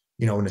failure,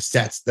 in a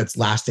set that's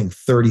lasting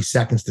 30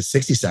 seconds to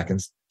 60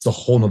 seconds, it's a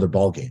whole nother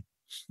ballgame.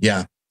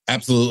 Yeah,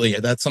 absolutely.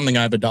 That's something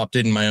I've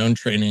adopted in my own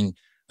training.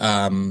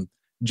 I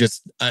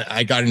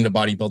got into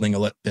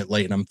bodybuilding a bit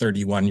late, and I'm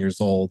 31 years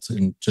old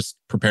and just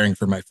preparing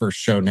for my first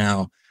show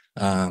now.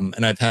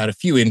 And I've had a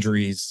few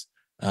injuries.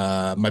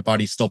 My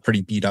body's still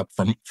pretty beat up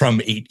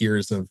from 8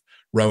 years of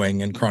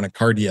rowing and chronic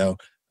cardio.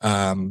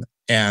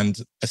 And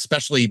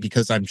especially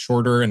because I'm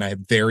shorter and I have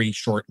very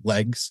short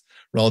legs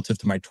relative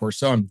to my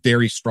torso, I'm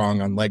very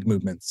strong on leg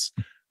movements.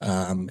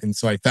 And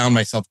so I found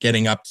myself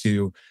getting up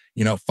to,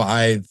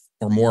 5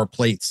 or more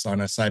plates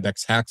on a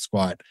Cybex hack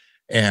squat.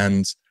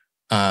 And,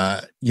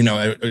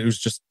 it was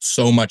just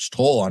so much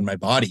toll on my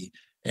body.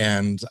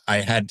 And I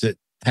had to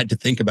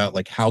think about,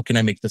 like, how can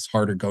I make this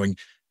harder, going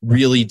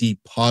really deep,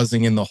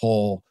 pausing in the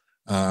hole,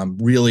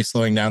 really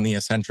slowing down the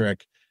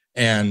eccentric.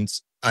 And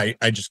I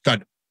just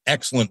got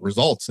excellent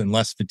results and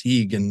less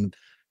fatigue, and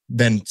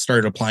then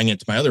started applying it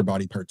to my other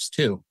body parts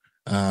too.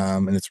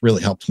 And it's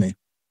really helped me.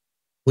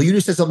 Well, you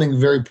just said something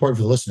very important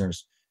for the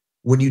listeners.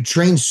 When you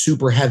train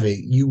super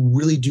heavy, you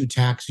really do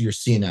tax your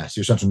CNS,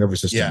 your central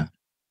nervous system,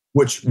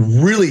 which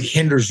really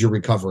hinders your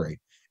recovery.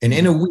 And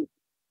in a week,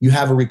 you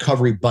have a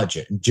recovery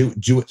budget. And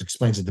Jewett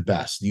explains it the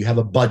best. You have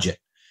a budget,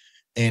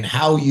 and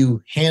how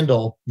you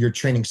handle your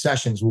training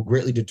sessions will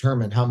greatly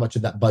determine how much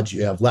of that budget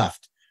you have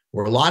left.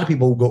 Where a lot of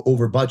people will go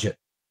over budget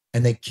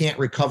and they can't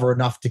recover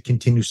enough to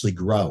continuously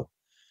grow.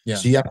 Yeah.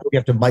 So you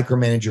have to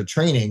micromanage your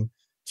training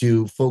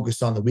to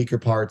focus on the weaker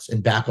parts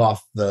and back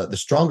off the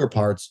stronger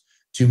parts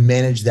to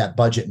manage that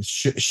budget and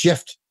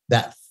shift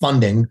that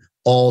funding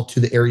all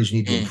to the areas you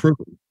need to improve.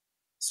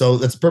 So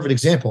that's a perfect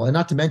example. And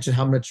not to mention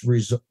how much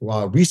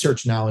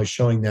research now is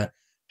showing that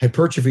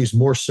hypertrophy is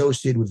more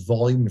associated with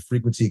volume and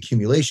frequency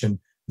accumulation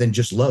than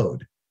just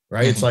load,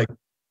 right? It's like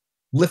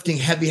lifting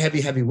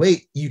heavy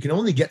weight, you can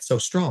only get so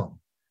strong,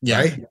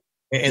 right?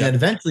 And then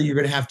eventually you're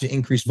going to have to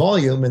increase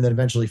volume and then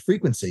eventually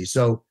frequency.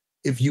 So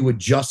if you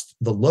adjust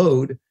the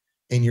load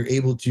and you're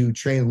able to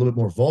train a little bit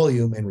more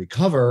volume and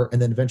recover,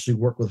 and then eventually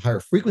work with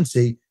higher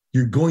frequency,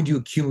 you're going to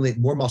accumulate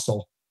more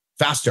muscle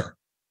faster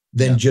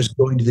than just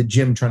going to the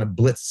gym trying to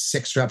blitz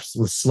 6 reps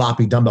with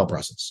sloppy dumbbell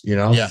presses,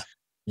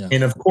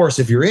 And of course,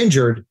 if you're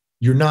injured,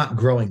 you're not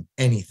growing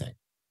anything.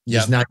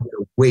 It's not going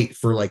to wait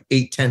for like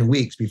 8-10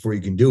 weeks before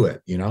you can do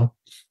it,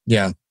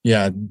 Yeah.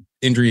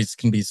 Injuries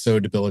can be so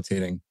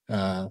debilitating,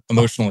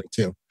 emotionally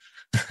too.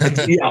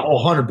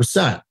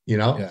 100%,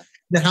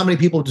 Then how many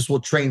people just will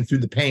train through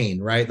the pain,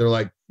 right? They're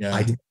like,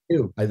 I did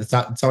too. That's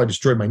how I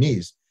destroyed my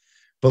knees.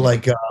 But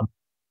like,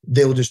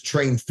 they will just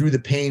train through the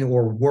pain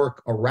or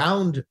work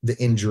around the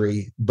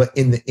injury, but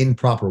in the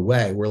improper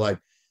way. We're like,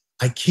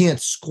 I can't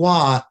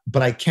squat,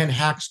 but I can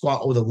hack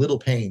squat with a little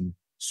pain.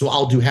 So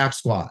I'll do hack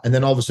squat. And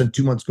then all of a sudden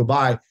 2 months go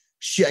by.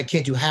 Shit, I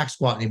can't do hack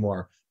squat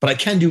anymore, but I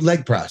can do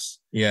leg press.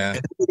 Yeah.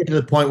 And we get to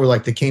the point where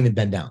like they can't even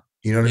bend down.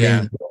 You know what I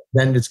mean?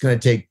 Then it's going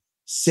to take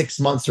 6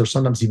 months or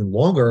sometimes even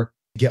longer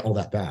to get all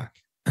that back.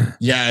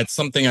 Yeah. It's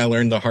something I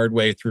learned the hard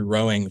way through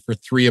rowing. For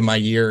 3 of my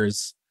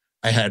years,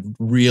 I had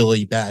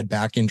really bad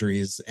back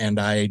injuries, and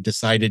I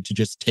decided to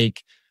just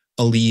take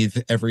a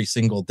leave every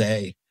single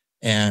day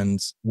and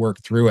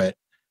work through it.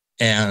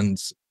 And,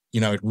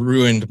 it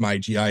ruined my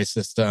GI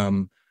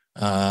system.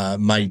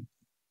 I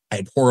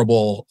had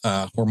horrible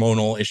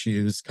hormonal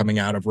issues coming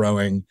out of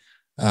rowing,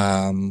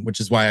 which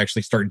is why I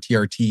actually started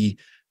TRT.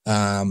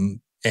 And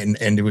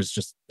it was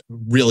just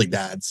really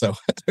bad. So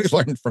I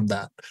learned from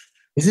that.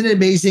 Isn't it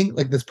amazing?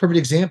 Like, that's a perfect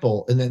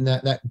example. And then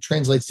that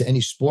translates to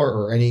any sport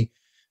or any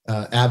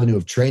avenue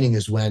of training,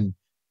 is when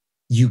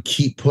you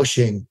keep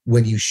pushing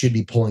when you should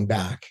be pulling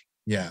back.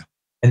 Yeah.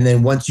 And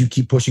then once you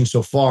keep pushing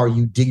so far,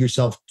 you dig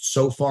yourself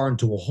so far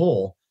into a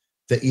hole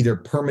that either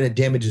permanent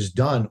damage is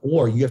done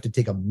or you have to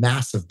take a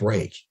massive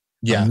break.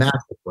 Yeah. A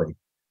massive break.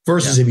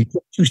 Versus if you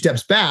take 2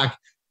 steps back,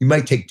 you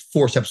might take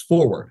 4 steps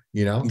forward,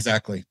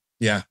 Exactly.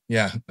 Yeah.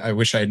 Yeah. I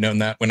wish I had known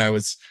that when I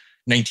was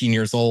 19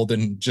 years old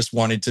and just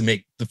wanted to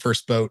make the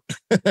first boat.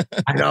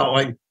 I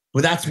know.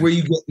 But that's where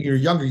you get, when you're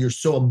younger, you're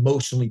so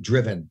emotionally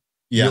driven.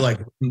 Yeah. You're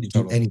like, I need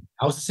to do anything.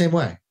 I was the same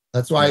way.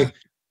 That's why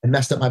I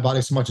messed up my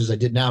body so much as I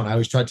did now. And I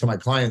always try to tell my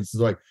clients,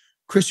 they're like,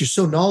 Chris, you're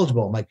so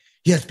knowledgeable. I'm like,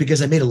 yes,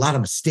 because I made a lot of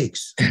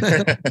mistakes.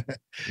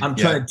 I'm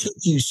trying to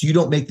teach you so you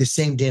don't make the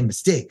same damn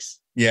mistakes.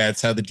 Yeah,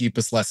 it's how the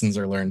deepest lessons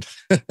are learned.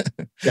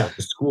 The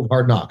school of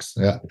hard knocks.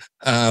 Yeah.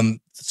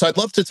 So I'd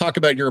love to talk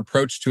about your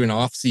approach to an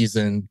off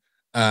season,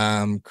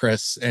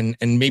 Chris, and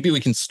maybe we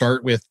can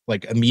start with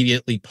like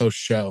immediately post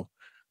show,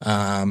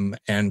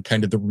 and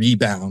kind of the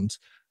rebound.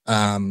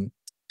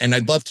 And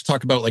I'd love to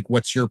talk about like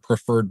what's your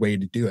preferred way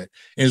to do it.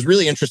 And it was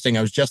really interesting.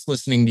 I was just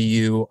listening to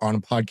you on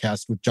a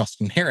podcast with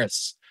Justin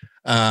Harris,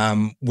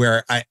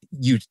 where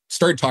you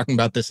started talking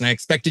about this, and I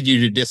expected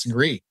you to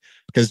disagree,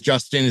 because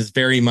Justin is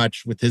very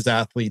much, with his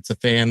athletes, a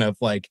fan of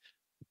like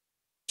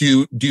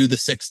do the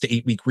 6 to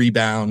 8 week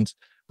rebound,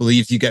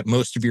 believes you get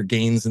most of your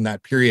gains in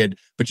that period.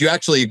 But you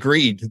actually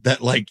agreed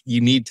that like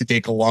you need to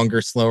take a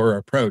longer, slower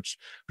approach,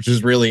 which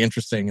is really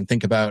interesting, and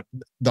think about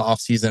the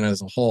off season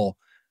as a whole.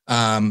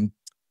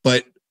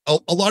 But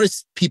a lot of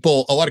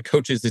people, a lot of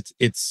coaches,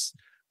 it's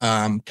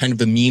kind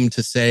of a meme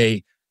to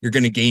say you're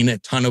going to gain a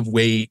ton of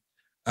weight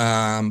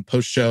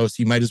post show, so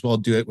you might as well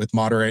do it with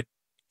moderate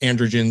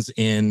androgens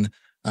in,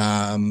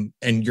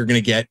 and you're going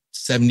to get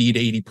 70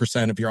 to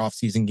 80% of your off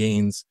season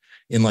gains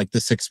in like the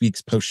 6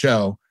 weeks post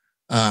show.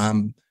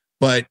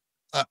 But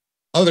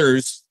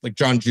others like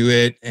John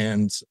Jewett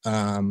and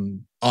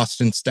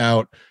Austin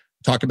Stout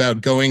talk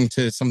about going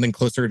to something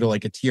closer to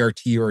like a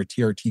TRT or a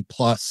TRT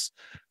plus,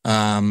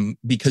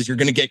 because you're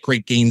going to get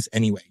great gains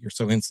anyway. You're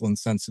so insulin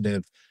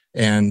sensitive,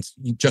 and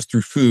just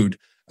through food,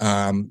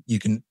 you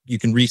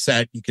can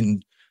reset, you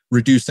can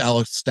reduce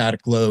allostatic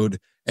load,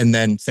 and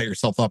then set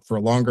yourself up for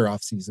a longer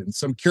off season.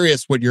 So I'm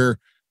curious what your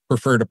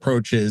preferred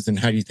approach is, and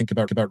how do you think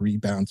about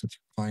rebounds with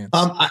your clients?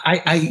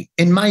 I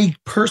in my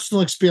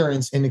personal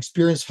experience and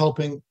experience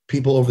helping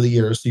people over the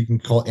years, you can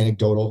call it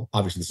anecdotal.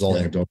 Obviously, this is all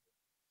anecdotal.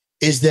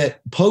 Is that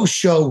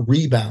post-show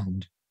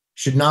rebound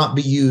should not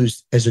be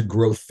used as a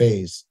growth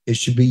phase. It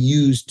should be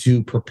used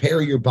to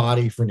prepare your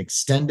body for an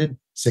extended,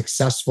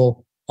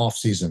 successful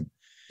off-season.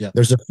 Yeah.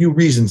 There's a few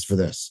reasons for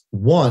this.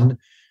 One,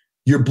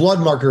 your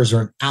blood markers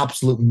are an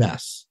absolute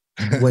mess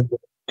when you're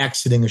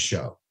exiting a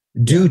show.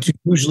 Due to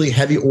usually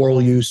heavy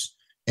oral use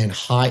and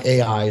high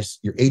AIs,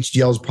 your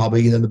HDL is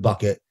probably in the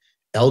bucket.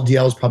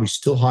 LDL is probably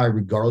still high,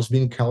 regardless of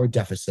being a calorie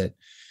deficit.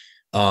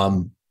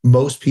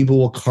 Most people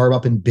will carb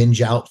up and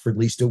binge out for at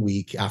least a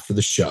week after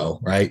the show,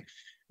 right?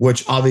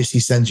 Which obviously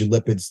sends your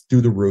lipids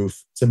through the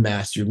roof. It's a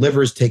mess. Your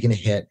liver is taking a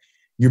hit.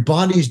 Your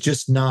body's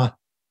just not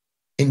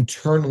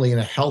internally, in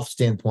a health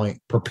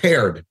standpoint,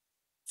 prepared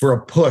for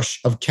a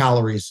push of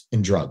calories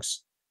and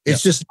drugs.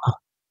 It's just not.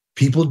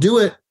 People do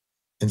it,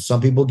 and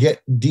some people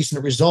get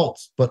decent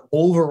results. But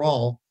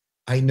overall,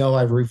 I know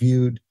I've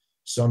reviewed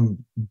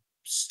some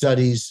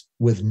studies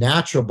with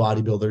natural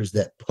bodybuilders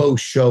that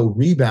post-show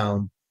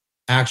rebound,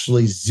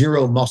 actually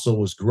zero muscle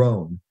was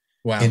grown.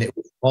 Wow. And it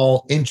was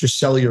all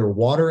intracellular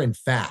water and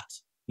fat.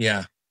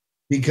 Yeah.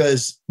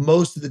 Because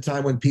most of the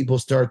time when people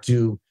start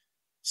to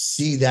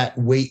see that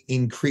weight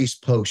increase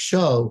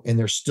post-show and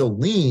they're still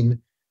lean,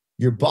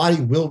 your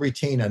body will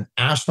retain an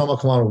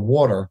astronomical amount of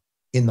water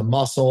in the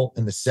muscle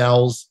and the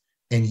cells,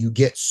 and you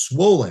get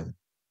swollen.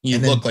 You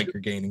look like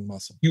you're gaining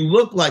muscle. You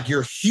look like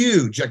you're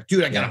huge. Like,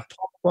 dude, I got to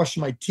brush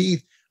my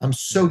teeth. I'm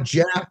so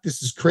jacked.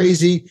 This is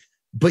crazy.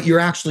 But you're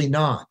actually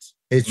not.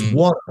 It's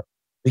water.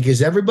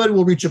 Because everybody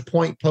will reach a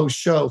point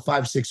post-show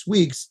 5-6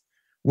 weeks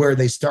where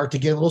they start to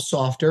get a little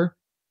softer.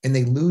 and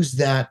they lose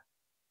that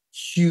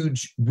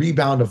huge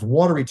rebound of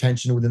water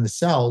retention within the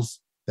cells,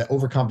 that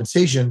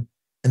overcompensation,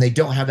 and they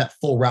don't have that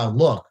full round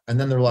look. And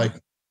then they're like,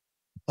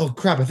 oh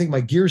crap, I think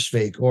my gear's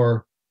fake,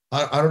 or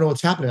I don't know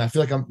what's happening. I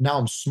feel like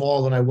I'm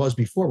smaller than I was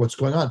before. What's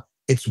going on?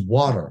 It's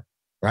water,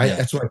 right? Yeah.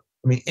 That's what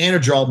I mean.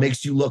 Anadrol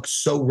makes you look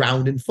so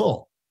round and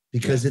full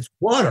because it's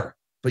water,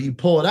 but you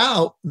pull it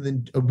out, and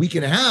then a week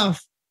and a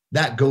half,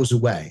 that goes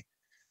away.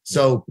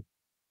 So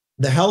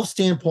the health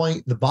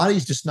standpoint, the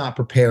body's just not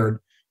prepared.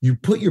 You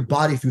put your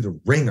body through the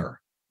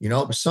ringer. You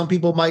know, some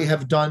people might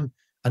have done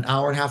an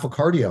hour and a half of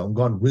cardio and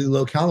gone really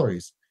low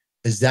calories.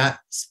 Is that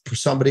for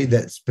somebody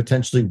that's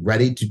potentially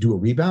ready to do a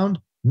rebound?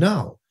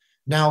 No.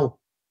 Now,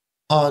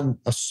 on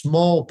a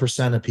small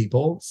percent of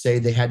people, say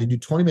they had to do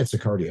 20 minutes of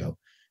cardio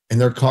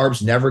and their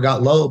carbs never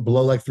got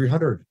below like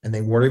 300, and they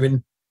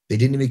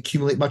didn't even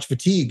accumulate much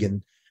fatigue,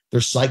 and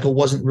their cycle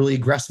wasn't really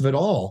aggressive at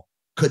all.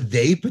 Could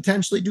they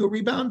potentially do a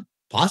rebound?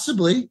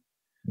 Possibly.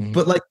 Mm-hmm.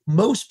 But like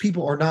most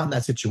people are not in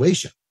that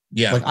situation.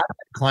 Yeah. Like I've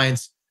had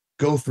clients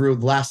go through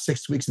the last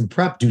 6 weeks in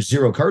prep, do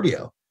zero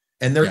cardio,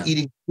 and they're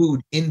eating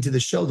food into the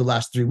show the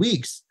last 3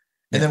 weeks.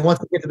 And then once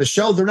they get to the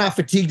show, they're not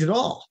fatigued at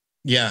all.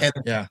 And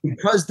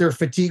because their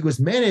fatigue was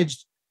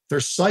managed,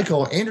 their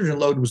cycle androgen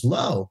load was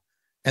low.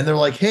 And they're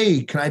like,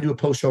 hey, can I do a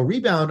post-show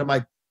rebound? I'm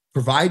like,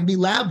 provide me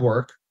lab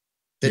work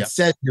that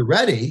says you're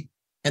ready,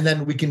 and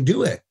then we can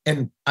do it.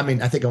 And I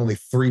mean, I think only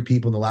 3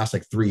 people in the last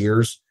like 3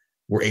 years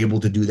were able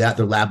to do that.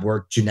 Their lab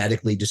work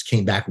genetically just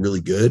came back really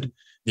good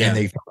and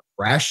they felt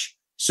fresh.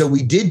 So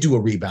we did do a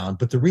rebound,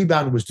 but the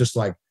rebound was just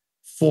like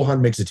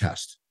 400 mgs a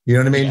test. You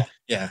know what I mean?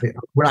 Yeah.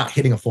 We're not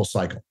hitting a full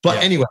cycle.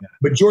 But anyway,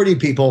 majority of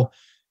people,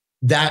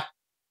 that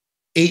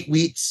 8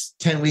 weeks,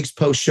 10 weeks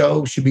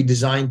post-show should be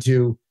designed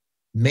to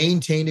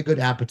maintain a good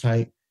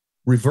appetite,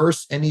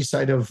 reverse any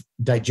side of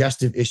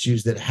digestive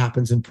issues that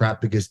happens in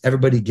prep, because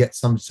everybody gets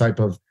some type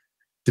of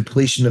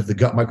depletion of the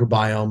gut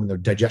microbiome and their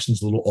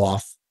digestion's a little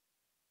off.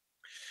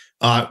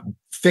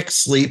 Fix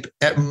sleep.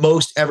 At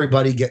most,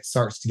 everybody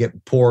starts to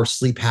get poor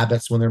sleep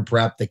habits when they're in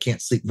prep. They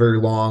can't sleep very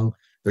long.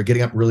 They're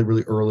getting up really,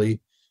 really early.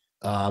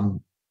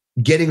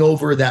 Getting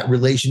over that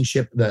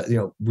relationship,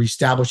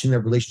 reestablishing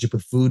their relationship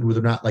with food where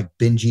they're not like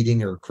binge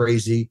eating or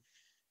crazy.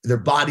 Their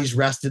body's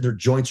rested, their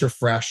joints are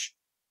fresh.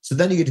 So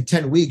then you get to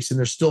 10 weeks and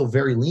they're still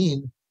very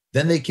lean.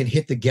 Then they can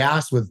hit the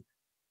gas with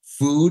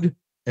food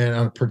and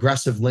a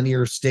progressive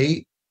linear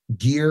state,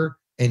 gear,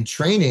 and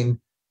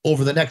training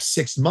over the next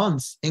 6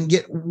 months and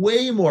get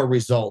way more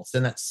results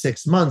in that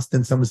 6 months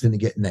than someone's going to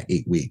get in that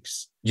 8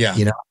 weeks. Yeah.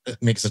 It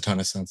makes a ton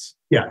of sense.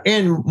 Yeah.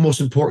 And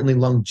most importantly,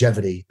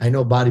 longevity. I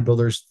know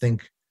bodybuilders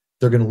think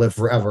they're going to live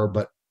forever,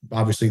 but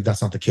obviously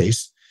that's not the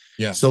case.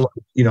 Yeah. So,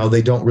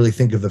 they don't really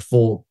think of the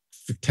full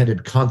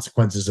intended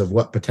consequences of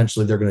what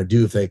potentially they're going to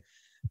do if they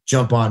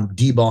jump on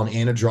D-ball and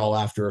Anadrol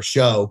after a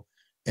show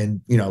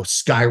and,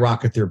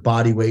 skyrocket their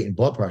body weight and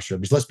blood pressure.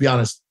 Because let's be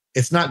honest,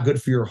 it's not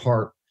good for your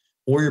heart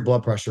or your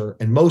blood pressure.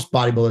 And most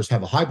bodybuilders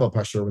have a high blood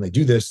pressure when they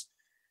do this,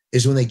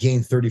 is when they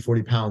gain 30,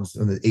 40 pounds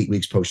in the 8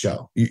 weeks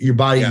post-show. Your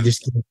body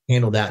just can't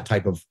handle that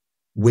type of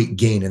weight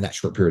gain in that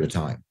short period of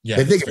time. Yeah,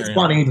 they think it's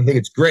funny, they think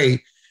it's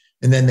great.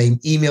 And then they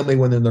email me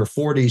when they're in their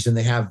 40s and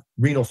they have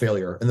renal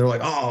failure. And they're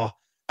like, oh,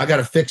 I got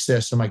to fix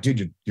this. I'm like,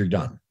 dude, you're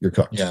done. You're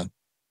cooked. Yeah.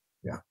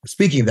 Yeah.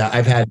 Speaking of that,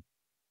 I've had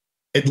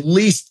at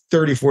least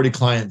 30, 40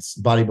 clients,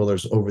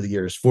 bodybuilders over the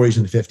years, 40s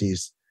and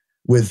 50s,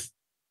 with,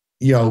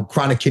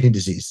 chronic kidney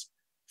disease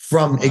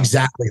from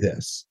exactly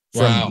this,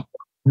 from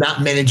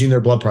not managing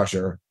their blood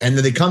pressure. And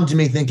then they come to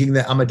me thinking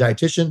that I'm a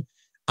dietitian.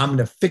 I'm going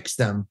to fix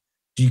them.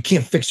 You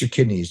can't fix your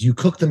kidneys. You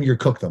cook them, you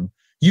cook them.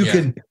 You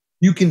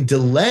can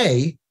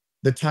delay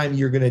the time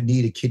you're going to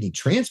need a kidney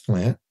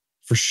transplant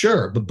for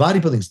sure. But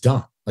bodybuilding's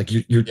done. Like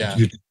you're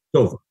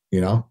over,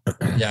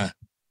 Yeah.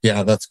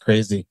 That's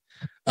crazy.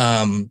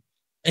 And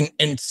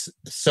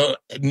so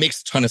it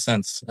makes a ton of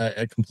sense.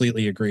 I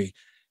completely agree.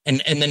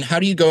 And then how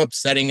do you go up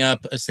setting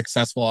up a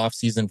successful off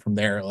season from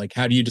there? Like,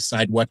 how do you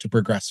decide what to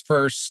progress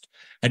first?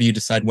 How do you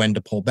decide when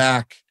to pull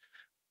back?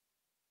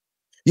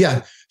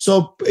 Yeah.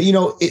 So,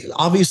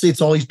 obviously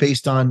it's always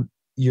based on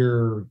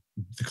the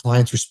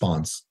client's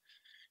response.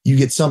 You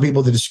get some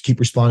people that just keep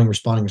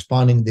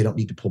responding. They don't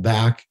need to pull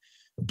back.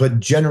 But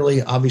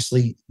generally,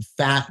 obviously,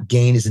 fat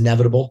gain is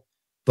inevitable,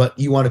 but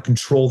you want to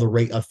control the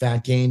rate of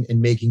fat gain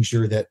and making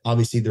sure that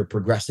obviously they're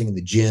progressing in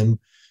the gym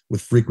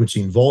with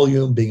frequency and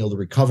volume, being able to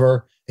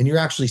recover. And you're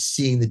actually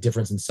seeing the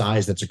difference in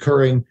size that's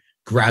occurring,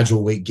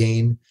 gradual weight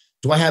gain.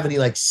 Do I have any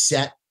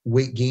set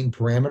weight gain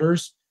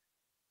parameters?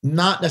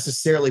 Not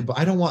necessarily, but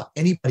I don't want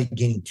anybody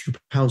gaining 2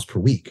 pounds per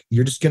week.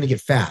 You're just going to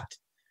get fat.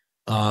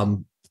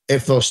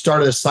 If they'll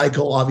start of the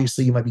cycle,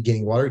 obviously you might be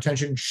gaining water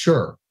retention.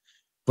 Sure.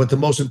 But the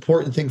most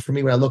important thing for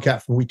me when I look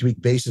at from week to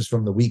week basis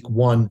from the week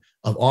 1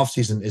 of off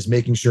season is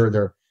making sure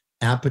their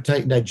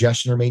appetite and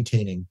digestion are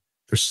maintaining,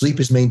 their sleep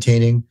is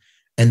maintaining,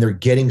 and they're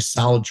getting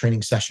solid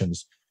training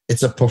sessions.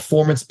 It's a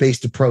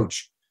performance-based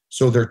approach.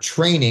 So their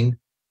training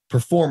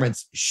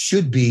performance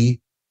should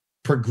be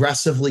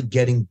progressively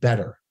getting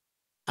better.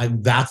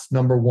 That's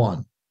number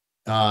one.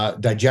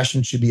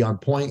 Digestion should be on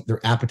point.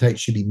 Their appetite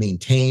should be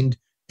maintained,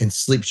 and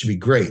sleep should be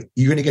great.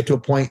 You're going to get to a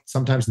point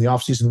sometimes in the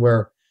off season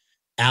where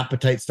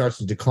appetite starts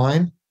to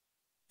decline.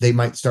 They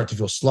might start to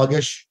feel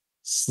sluggish.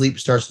 Sleep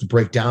starts to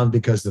break down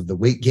because of the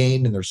weight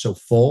gain, and they're so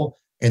full.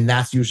 And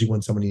that's usually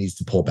when somebody needs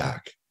to pull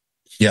back.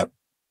 Yep.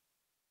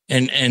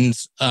 And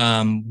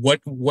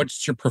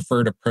what's your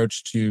preferred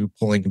approach to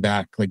pulling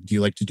back? Like, do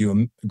you like to do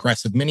an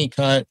aggressive mini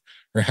cut,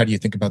 or how do you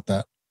think about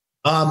that?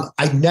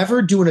 I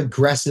never do an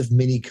aggressive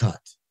mini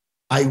cut.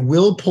 I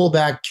will pull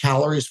back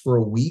calories for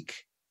a week.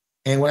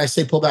 And when I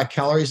say pull back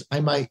calories, I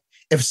might,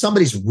 if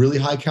somebody's really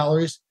high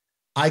calories,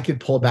 I could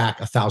pull back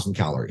 1,000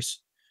 calories.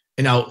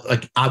 And now,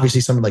 like,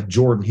 obviously someone like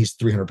Jordan, he's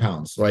 300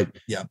 pounds, right?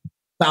 Yeah.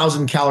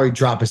 1,000-calorie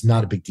drop is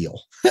not a big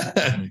deal, you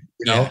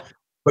know? Yeah.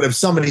 But if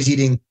somebody's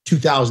eating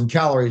 2,000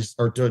 calories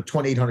or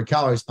 2,800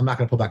 calories, I'm not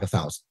going to pull back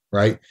 1,000,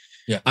 right?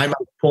 Yeah. I might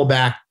pull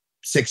back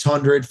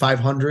 600,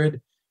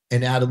 500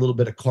 and add a little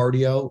bit of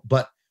cardio.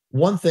 But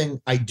one thing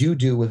I do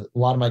with a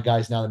lot of my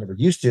guys now that I never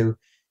used to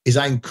is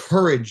I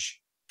encourage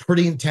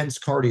pretty intense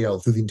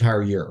cardio through the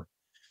entire year,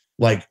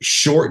 like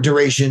short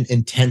duration,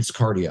 intense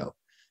cardio.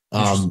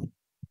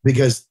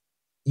 Because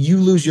you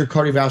lose your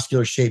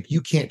cardiovascular shape,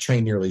 you can't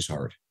train nearly as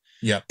hard.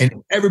 Yeah. And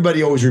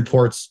everybody always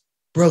reports,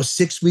 bro,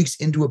 6 weeks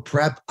into a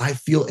prep, I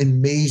feel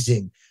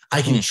amazing.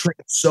 I can train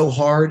so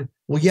hard.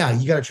 Well, yeah,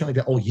 you got to train like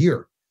that all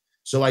year.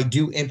 So I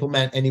do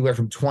implement anywhere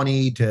from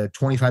 20 to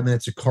 25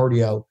 minutes of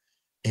cardio,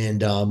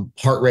 and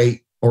heart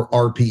rate, or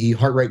RPE.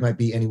 Heart rate might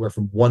be anywhere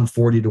from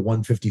 140 to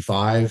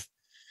 155.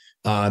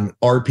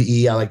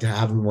 RPE, I like to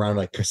have them around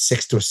like a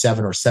 6 to a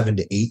 7 or 7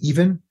 to 8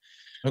 even.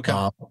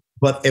 Okay.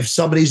 But if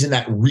somebody's in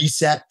that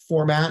reset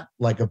format,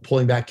 like of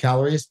pulling back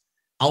calories,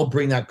 I'll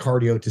bring that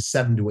cardio to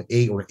 7 to an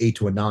 8 or 8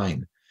 to a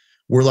 9.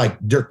 We're like,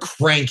 they're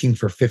cranking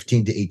for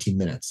 15 to 18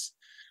 minutes,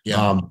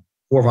 4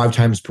 or 5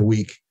 times per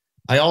week.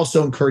 I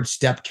also encourage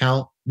step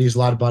count because a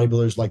lot of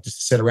bodybuilders like to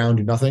sit around,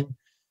 do nothing.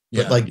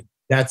 But like,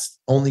 that's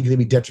only going to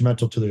be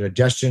detrimental to their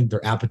digestion,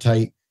 their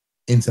appetite,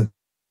 and some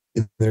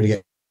there to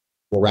get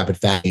more rapid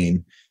fat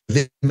gain. If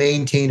they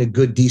maintain a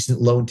good,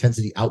 decent, low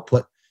intensity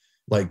output,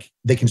 like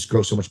they can just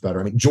grow so much better.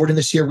 I mean, Jordan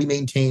this year, we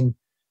maintained,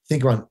 I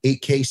think around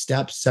 8K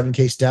steps,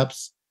 7K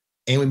steps,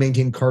 and we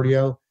maintained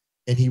cardio,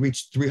 and he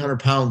reached 300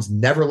 pounds,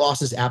 never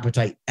lost his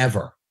appetite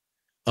ever.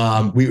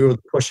 We were able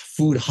to push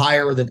food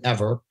higher than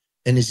ever,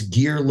 and his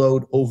gear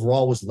load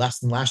overall was less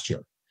than last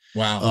year.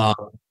 Wow.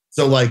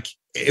 So like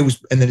it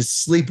was, and then his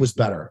sleep was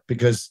better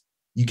because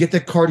you get the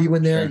cardio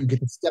in there, you get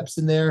the steps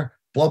in there,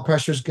 blood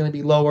pressure is going to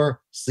be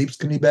lower, sleep's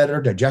going to be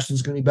better,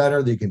 digestion's going to be better,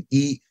 you can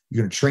eat,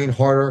 you're going to train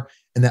harder,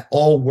 and that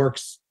all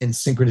works in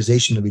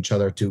synchronization of each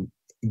other to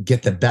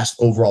get the best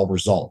overall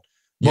result.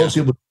 Most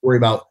people worry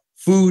about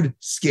food,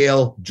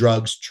 scale,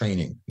 drugs,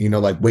 training, you know,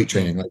 like weight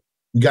training. Like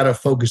you got to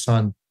focus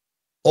on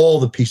all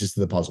the pieces to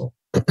the puzzle.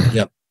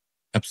 Yep,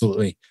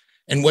 absolutely.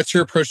 And what's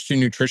your approach to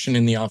nutrition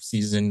in the off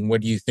season?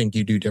 What do you think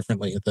you do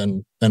differently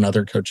than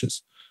other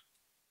coaches?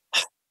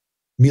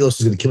 Milos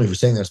is going to kill me for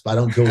saying this, but I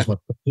don't go as much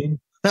protein.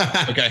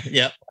 Okay.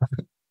 Yep.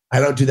 I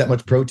don't do that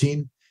much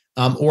protein,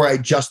 or I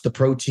adjust the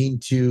protein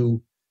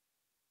to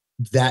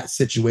that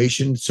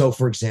situation. So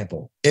for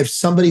example, if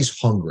somebody's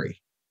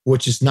hungry,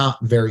 which is not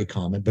very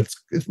common, but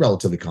it's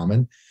relatively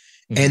common,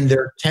 and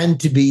there tend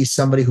to be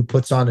somebody who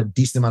puts on a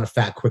decent amount of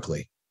fat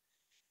quickly,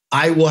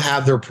 I will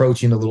have their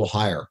protein a little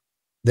higher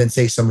than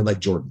say someone like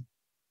Jordan.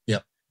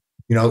 Yep.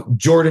 You know,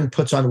 Jordan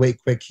puts on weight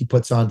quick, he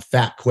puts on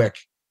fat quick.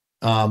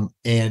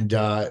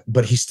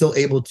 But he's still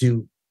able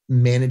to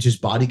manage his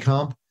body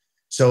comp.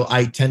 So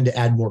I tend to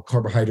add more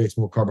carbohydrates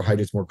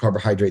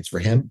for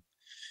him.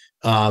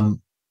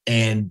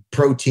 And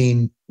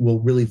protein will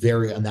really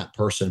vary on that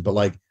person, but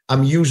like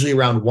I'm usually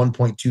around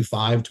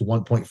 1.25 to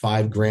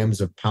 1.5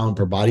 grams of pound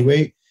per body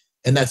weight.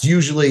 And that's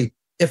usually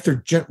if they're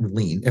generally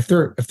lean. If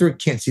they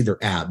can't see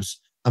their abs,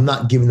 I'm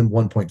not giving them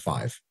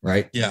 1.5,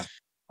 right? Yeah.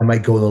 I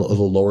might go a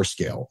little lower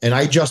scale. And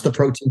I adjust the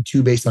protein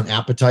too based on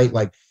appetite.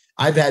 Like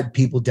I've had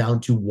people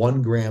down to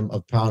 1 gram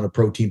of pound of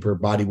protein per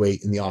body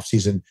weight in the off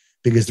season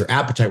because their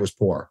appetite was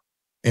poor.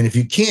 And if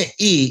you can't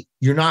eat,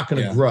 you're not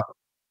going to grow.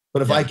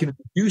 But if I can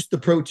reduce the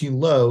protein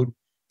load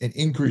and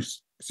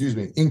increase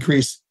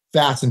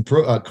fats and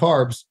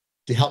carbs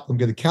to help them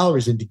get the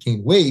calories in to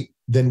gain weight,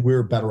 then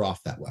we're better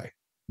off that way.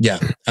 Yeah,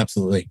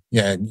 absolutely.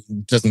 Yeah.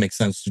 It doesn't make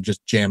sense to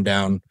just jam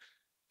down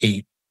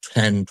 8,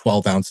 10,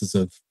 12 ounces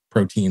of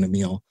protein a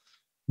meal.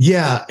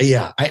 Yeah.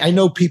 I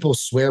know people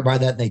swear by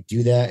that and they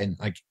do that, and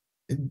like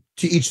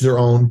to each their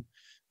own.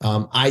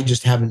 I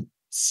just haven't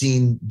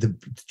seen the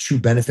true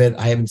benefit.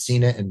 I haven't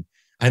seen it. And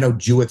I know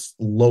Jewett's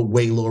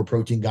way lower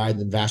protein guy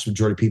than the vast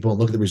majority of people, and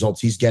look at the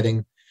results he's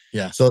getting.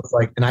 Yeah. So it's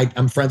like, and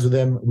I'm friends with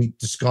him. We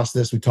discuss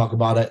this, we talk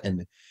about it.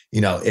 And,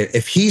 you know,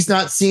 if he's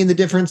not seeing the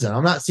difference and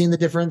I'm not seeing the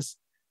difference,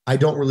 I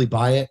don't really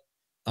buy it.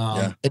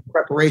 And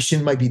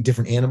preparation might be a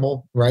different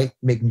animal, right?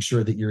 Making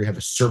sure that you have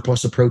a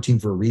surplus of protein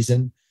for a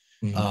reason.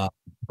 Mhm.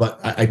 But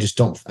I just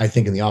don't, I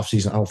think in the off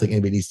season, I don't think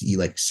anybody needs to eat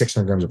like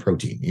 600 grams of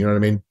protein. You know what I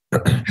mean?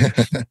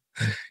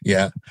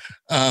 Yeah.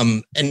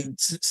 And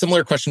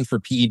similar question for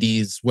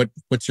PEDs.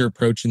 What's your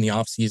approach in the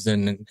off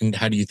season, and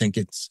how do you think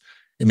it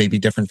may be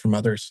different from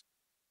others?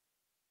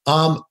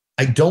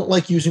 I don't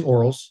like using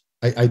orals.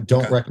 I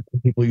don't Okay.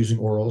 recommend people using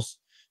orals.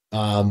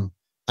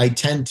 I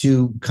tend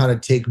to kind of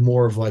take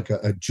more of like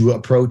a JUA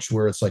approach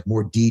where it's like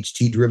more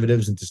DHT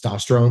derivatives and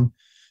testosterone.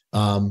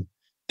 Um,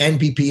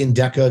 NPP and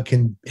DECA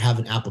can have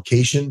an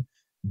application,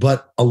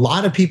 but a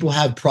lot of people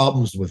have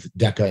problems with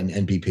DECA and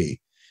NPP.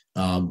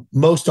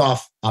 Most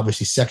off,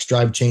 obviously, sex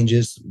drive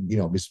changes,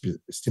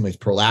 it stimulates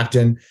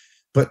prolactin,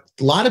 but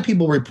a lot of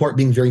people report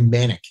being very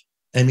manic.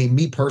 I mean,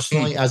 me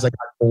personally, as I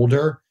got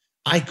older,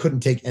 I couldn't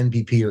take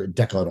NPP or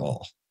DECA at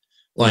all.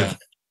 Like, Yeah.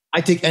 I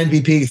take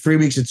NPP 3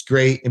 weeks, it's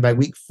great. And by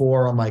week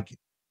 4, I'm like,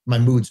 my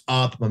mood's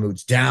up, my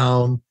mood's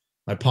down,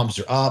 my pumps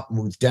are up,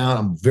 mood's down.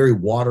 I'm very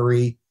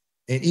watery.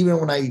 And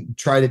even when I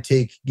try to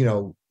take,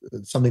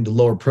 something to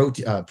lower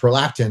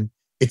prolactin,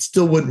 it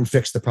still wouldn't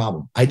fix the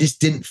problem. I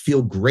just didn't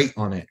feel great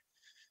on it.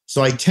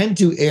 So I tend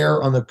to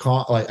err on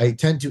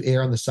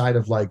the side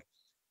of like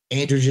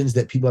androgens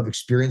that people have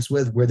experience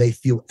with where they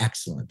feel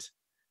excellent.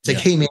 It's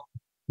like, Yeah. hey man,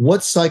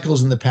 what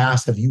cycles in the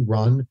past have you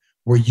run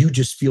where you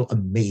just feel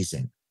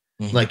amazing?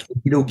 Mhm. Like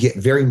you don't get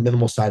very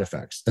minimal side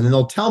effects. And then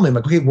they'll tell me, I'm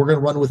like, okay, we're going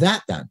to run with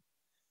that then.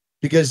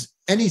 Because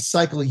any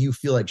cycle you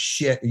feel like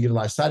shit or you get a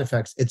lot of side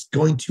effects, it's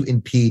going to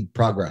impede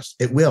progress.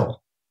 It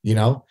will,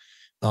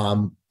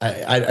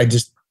 I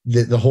just,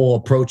 the whole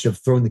approach of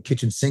throwing the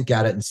kitchen sink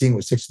at it and seeing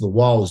what sticks to the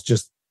wall is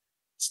just,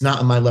 it's not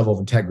on my level of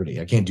integrity.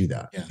 I can't do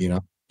that, Yeah.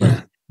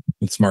 Yeah.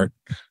 It's smart.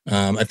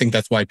 I think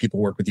that's why people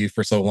work with you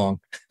for so long.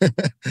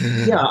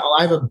 Yeah,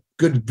 I have a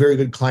very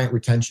good client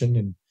retention,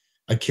 and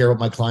I care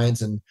about my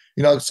clients. And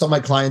some of my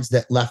clients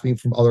that left me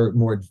from other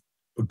more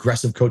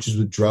aggressive coaches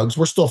with drugs,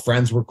 we're still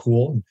friends. We're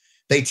cool. And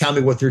they tell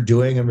me what they're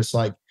doing. I'm just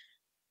like,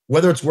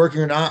 whether it's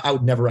working or not, I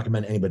would never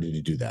recommend anybody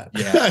to do that.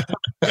 Yeah.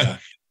 Yeah.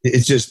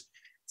 It's just,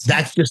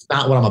 that's just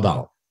not what I'm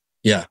about.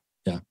 Yeah.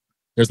 Yeah.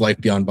 There's life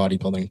beyond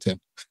bodybuilding too.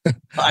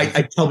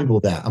 I tell people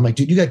that. I'm like,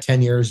 dude, you got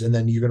 10 years and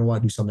then you're going to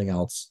want to do something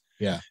else.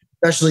 Yeah.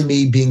 Especially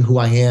me being who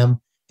I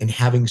am and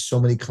having so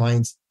many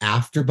clients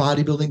after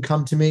bodybuilding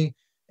come to me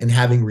and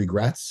having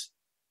regrets.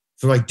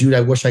 So like, dude,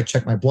 I wish I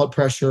checked my blood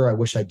pressure. I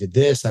wish I did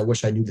this. I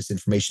wish I knew this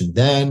information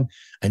then.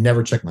 I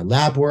never checked my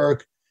lab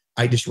work.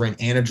 I just ran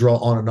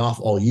Anadrol on and off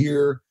all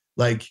year.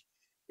 Like,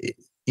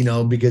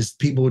 because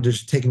people were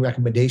just taking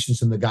recommendations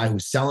from the guy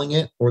who's selling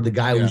it or the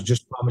guy who's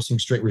just promising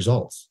straight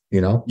results,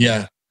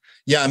 Yeah.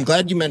 Yeah. I'm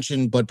glad you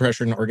mentioned blood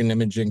pressure and organ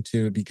imaging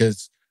too,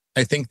 because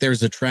I think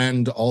there's a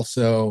trend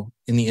also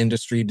in the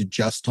industry to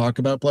just talk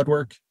about blood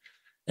work.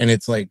 And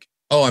it's like,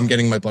 oh, I'm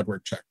getting my blood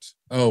work checked.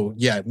 Oh,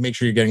 yeah, make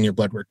sure you're getting your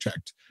blood work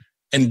checked.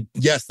 And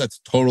yes, that's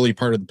totally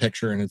part of the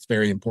picture and it's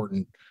very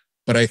important.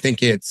 But I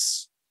think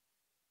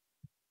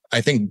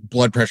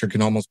blood pressure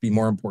can almost be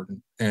more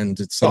important. And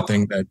it's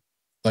something that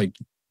like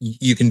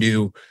you can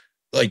do.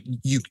 Like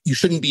you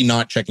shouldn't be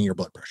not checking your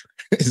blood pressure.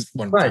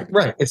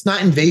 Right. It's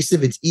not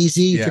invasive. It's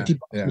easy. Yeah, 50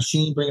 bucks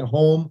machine, bring it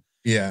home.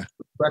 Yeah.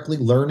 Correctly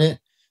learn it.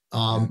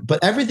 But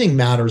everything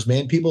matters,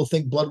 man. People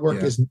think blood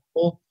work is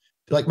normal.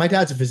 Like my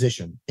dad's a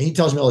physician and he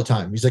tells me all the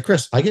time. He's like,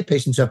 Chris, I get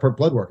patients who have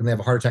blood work and they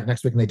have a heart attack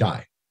next week and they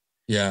die.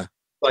 Yeah.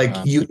 Like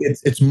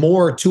it's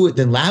more to it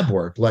than lab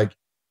work. Like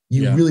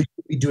you really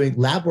should be doing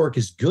lab work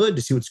is good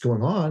to see what's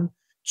going on.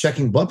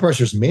 Checking blood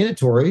pressure is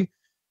mandatory,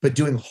 but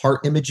doing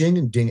heart imaging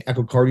and doing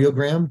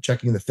echocardiogram,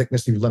 checking the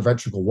thickness of your left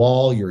ventricle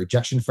wall, your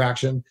ejection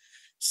fraction,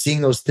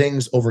 seeing those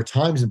things over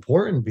time is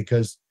important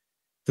because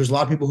there's a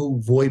lot of people who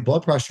avoid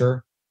blood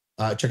pressure,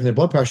 checking their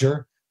blood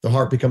pressure. The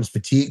heart becomes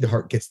fatigued, the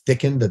heart gets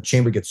thickened, the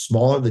chamber gets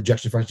smaller, the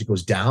ejection fraction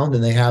goes down,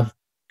 and they have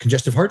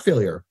congestive heart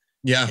failure.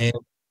 Yeah. And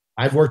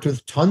I've worked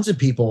with tons of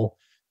people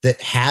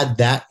that had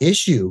that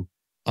issue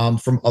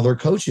from other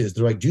coaches.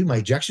 They're like, dude, my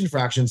ejection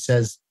fraction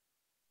says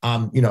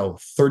 30%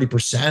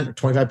 or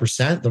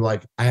 25%. They're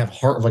like, I have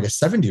heart of like a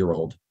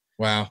 70-year-old.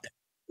 Wow.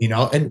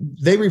 And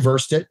they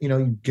reversed it.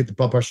 You get the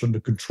blood pressure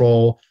under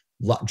control,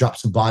 drop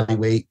some body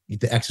weight, get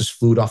the excess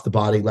fluid off the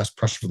body, less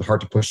pressure for the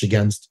heart to push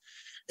against.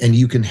 And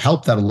you can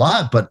help that a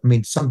lot. But I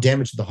mean, some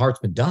damage to the heart's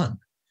been done.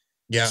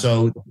 Yeah.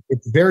 So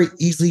it's very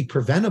easily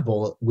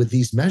preventable with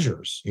these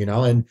measures,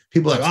 and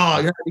people are like, oh,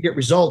 you're not going to get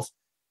results.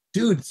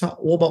 Dude, it's not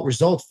all about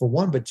results for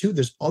one, but two,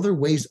 there's other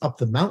ways up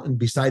the mountain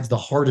besides the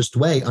hardest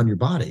way on your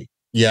body.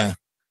 Yeah.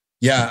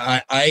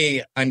 Yeah.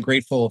 I'm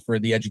grateful for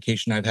the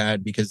education I've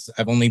had because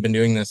I've only been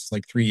doing this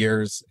like 3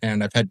 years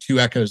and I've had 2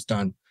 echoes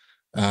done.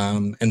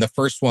 And the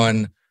first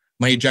one,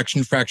 my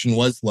ejection fraction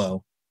was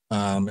low.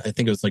 I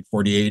think it was like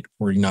 48,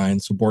 49,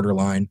 so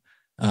borderline.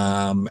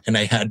 And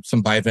I had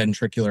some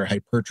biventricular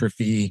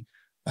hypertrophy,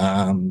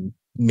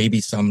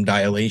 maybe some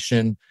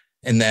dilation.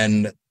 And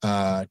then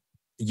a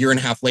year and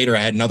a half later, I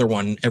had another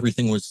one.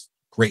 Everything was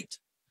great.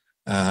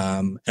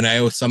 And I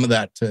owe some of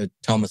that to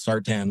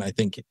telmisartan. I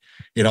think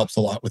it helps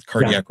a lot with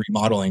cardiac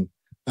remodeling,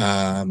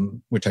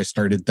 which I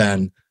started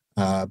then.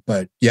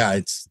 But yeah,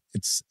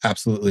 it's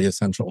absolutely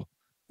essential.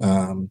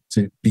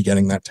 to be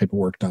getting that type of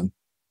work done.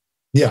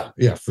 Yeah,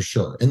 yeah, for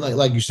sure. And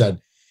like you said,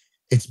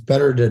 it's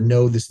better to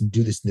know this and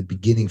do this in the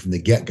beginning from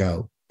the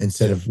get-go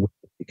instead of,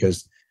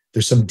 because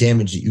there's some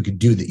damage that you could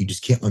do that you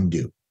just can't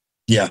undo.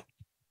 Yeah.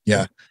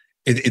 Yeah.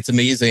 It's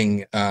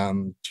amazing.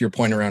 To your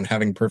point around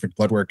having perfect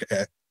blood work,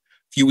 a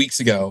few weeks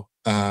ago,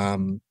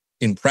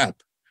 in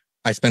prep,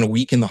 I spent a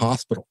week in the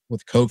hospital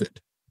with COVID.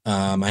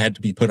 I had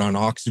to be put on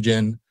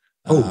oxygen.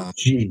 Oh,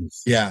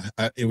 geez. Yeah,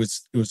 it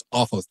was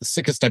awful. It's the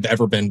sickest I've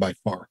ever been by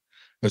far.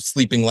 I was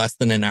sleeping less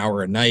than an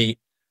hour a night.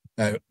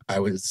 I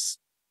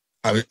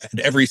had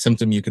every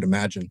symptom you could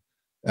imagine.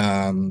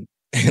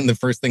 And the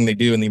first thing they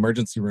do in the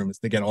emergency room is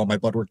they get all my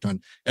blood work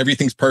done.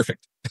 Everything's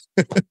perfect.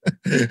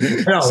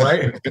 No,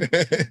 right?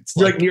 It's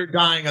like you're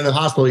dying in the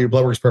hospital, your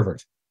blood work's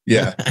perfect.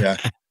 Yeah, yeah.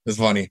 It's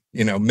funny.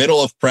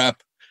 Middle of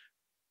prep,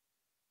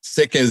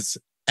 sick as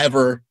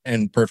ever,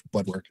 and perfect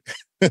blood work.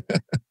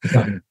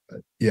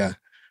 Yeah.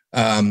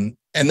 And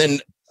then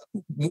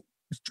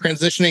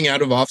transitioning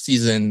out of off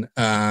season,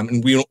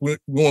 and we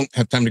won't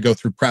have time to go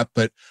through prep,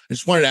 but I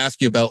just wanted to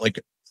ask you about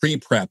like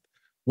pre-prep.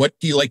 What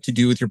do you like to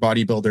do with your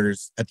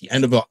bodybuilders at the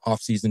end of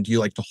off season? Do you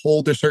like to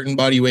hold a certain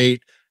body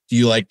weight? Do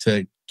you like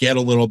to get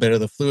a little bit of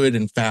the fluid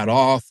and fat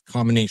off?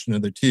 Combination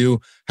of the two?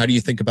 How do you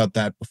think about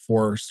that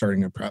before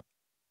starting a prep?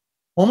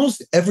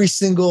 Almost every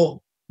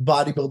single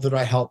bodybuilder that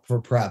I help for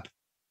prep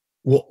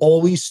will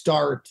always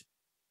start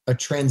a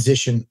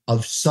transition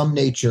of some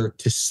nature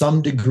to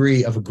some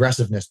degree of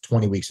aggressiveness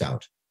 20 weeks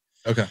out.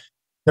 Okay.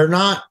 They're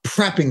not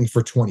prepping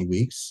for 20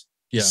 weeks.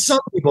 Yeah. Some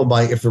people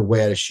might, if they're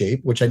way out of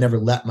shape, which I never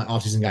let my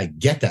off-season guy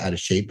get that out of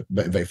shape.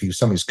 But if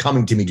somebody's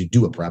coming to me to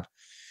do a prep,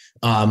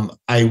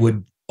 I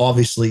would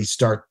obviously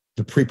start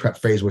the pre-prep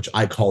phase, which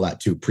I call that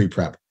too,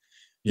 pre-prep,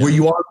 where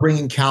you are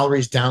bringing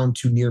calories down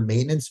to near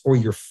maintenance, or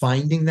you're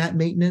finding that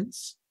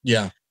maintenance.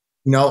 Yeah.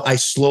 I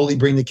slowly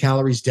bring the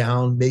calories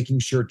down, making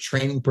sure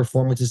training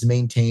performance is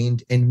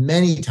maintained. And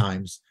many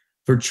times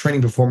their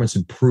training performance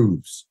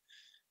improves,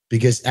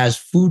 because as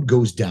food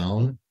goes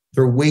down,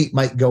 their weight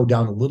might go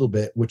down a little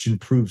bit, which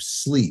improves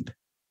sleep.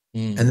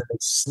 And then they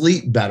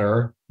sleep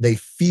better. They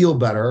feel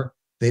better.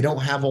 They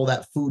don't have all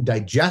that food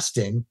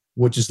digesting,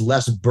 which is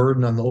less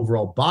burden on the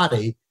overall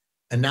body.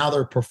 And now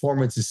their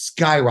performance is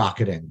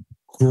skyrocketing.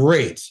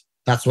 Great.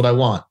 That's what I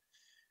want.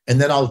 And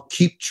then I'll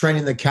keep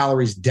training the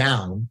calories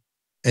down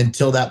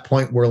until that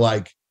point where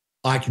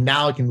I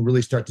can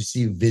really start to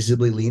see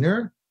visibly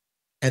leaner.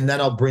 And then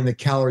I'll bring the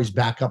calories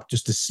back up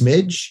just a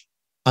smidge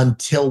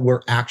until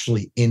we're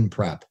actually in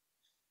prep.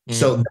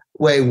 So that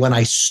way, when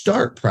I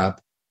start prep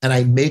and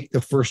I make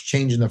the first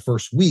change in the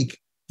first week,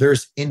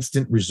 there's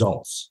instant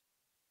results.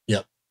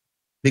 Yep.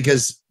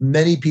 Because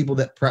many people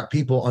that prep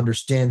people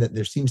understand that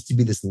there seems to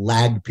be this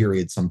lag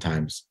period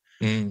sometimes.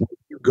 You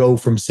go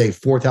from, say,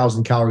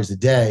 4,000 calories a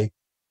day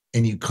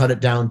and you cut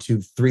it down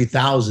to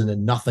 3,000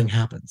 and nothing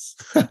happens.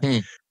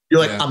 You're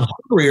like, I'm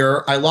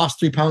hungrier. I lost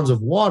 3 pounds of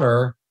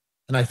water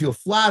and I feel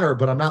flatter,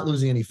 but I'm not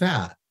losing any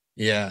fat.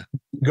 Yeah.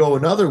 Go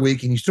another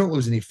week and you still don't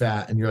lose any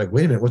fat. And you're like,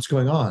 wait a minute, what's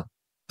going on?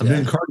 I'm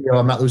doing cardio.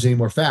 I'm not losing any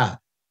more fat.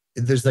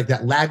 There's like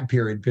that lag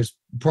period, because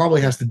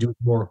probably has to do with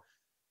more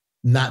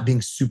not being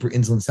super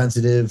insulin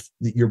sensitive.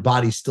 Your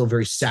body's still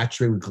very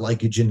saturated with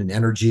glycogen and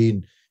energy.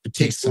 And it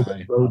takes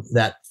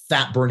that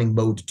fat burning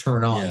mode to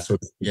turn on. Yeah. So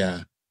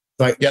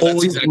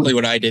that's exactly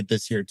what I did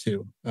this year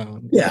too.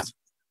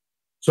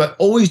 So I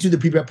always do the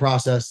pre-prep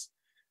process.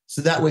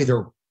 So that way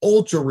they're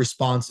ultra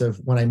responsive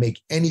when I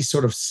make any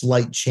sort of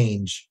slight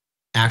change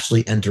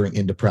actually entering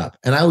into prep.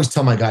 And I always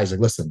tell my guys, like,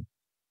 listen,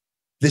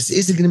 this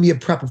isn't going to be a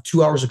prep of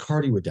 2 hours of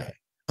cardio a day.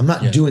 I'm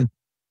not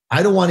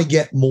I don't want to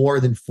get more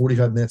than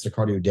 45 minutes of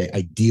cardio a day,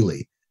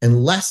 ideally,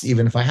 and less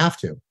even if I have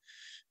to.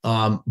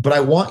 But I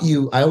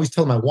always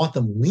tell them I want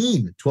them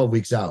lean 12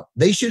 weeks out.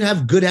 They should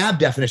have good ab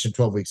definition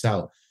 12 weeks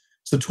out.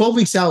 So 12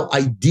 weeks out,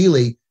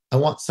 ideally, I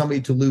want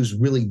somebody to lose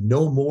really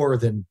no more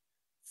than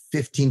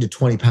 15 to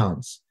 20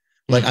 pounds.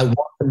 Like I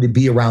want them to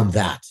be around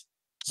that.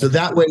 So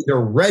that way they're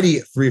ready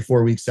at 3 or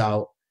 4 weeks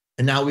out.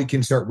 And now we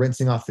can start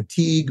rinsing off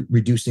fatigue,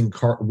 reducing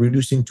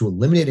to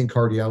eliminating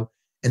cardio,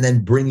 and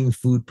then bringing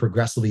food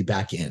progressively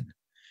back in.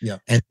 Yeah.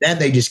 And then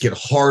they just get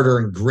harder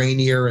and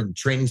grainier and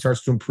training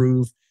starts to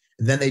improve.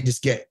 And then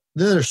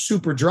they're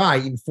super dry,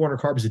 eating 400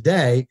 carbs a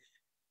day.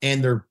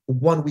 And they're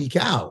 1 week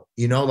out,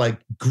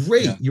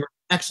 great. Yeah. You're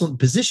in an excellent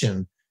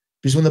position,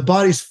 because when the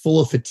body's full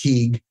of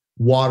fatigue,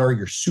 water,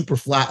 you're super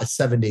flat at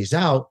 7 days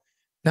out.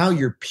 Now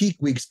your peak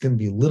week's going to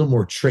be a little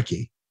more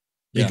tricky,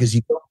 because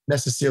you don't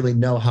necessarily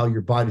know how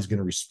your body's going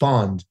to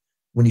respond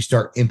when you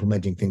start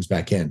implementing things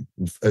back in,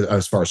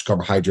 as far as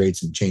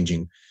carbohydrates and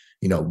changing,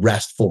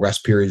 full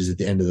rest periods at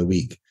the end of the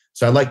week.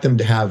 So I like them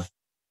to have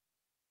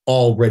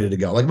all ready to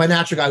go. Like my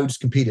natural guy who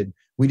just competed,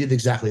 we did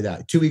exactly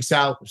that. 2 weeks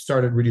out,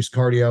 started reduced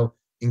cardio,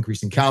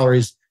 increasing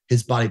calories.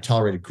 His body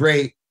tolerated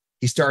great.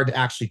 He started to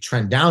actually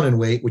trend down in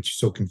weight, which he's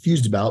so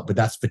confused about, but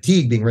that's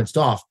fatigue being rinsed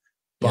off.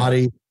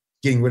 Body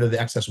getting rid of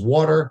the excess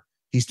water.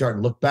 He's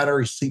starting to look better.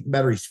 He's sleeping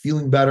better. He's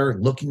feeling better,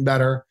 looking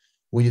better.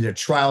 We did a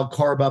trial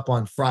carb up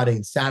on Friday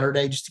and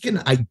Saturday just to get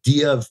an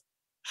idea of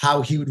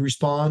how he would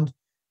respond.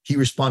 He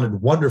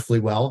responded wonderfully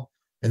well.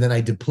 And then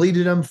I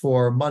depleted him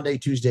for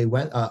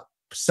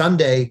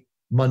Sunday,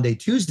 Monday,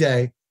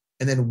 Tuesday.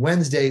 And then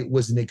Wednesday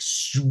was an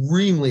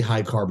extremely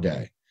high carb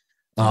day.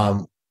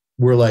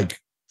 We're like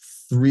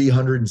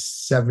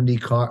 370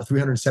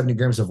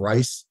 grams of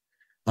rice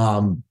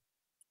per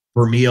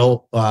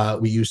meal.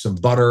 We use some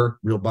butter,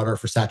 real butter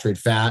for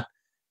saturated fat,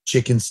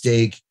 chicken,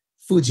 steak,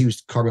 foods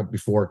used carb up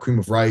before, cream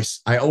of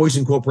rice. I always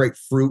incorporate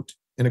fruit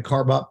in a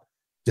carb up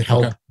to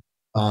help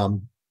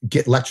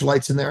get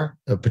electrolytes in there,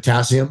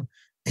 potassium,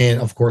 and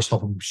of course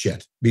help them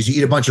shit. Because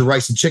you eat a bunch of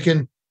rice and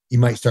chicken, you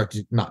might start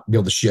to not be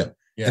able to shit.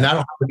 Yeah. And I don't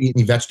have to eat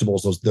any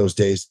vegetables those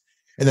days.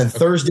 And then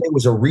Thursday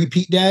was a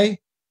repeat day.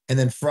 And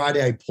then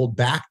Friday, I pulled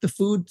back the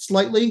food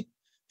slightly.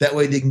 That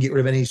way they can get rid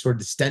of any sort of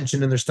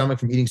distension in their stomach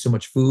from eating so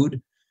much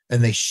food.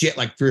 And they shit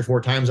like 3 or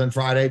 4 times on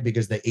Friday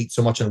because they ate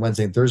so much on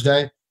Wednesday and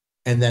Thursday.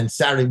 And then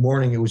Saturday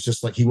morning, it was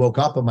just like he woke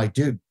up. I'm like,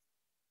 dude,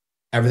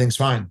 everything's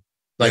fine.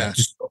 Like,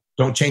 just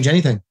don't change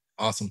anything.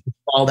 Awesome.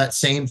 Follow that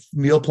same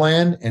meal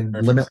plan and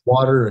limit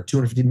water to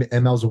 250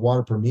 mLs of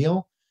water per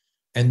meal.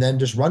 And then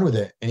just run with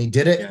it. And he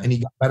did it. And he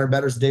got better and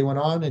better as the day went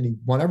on. And he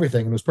won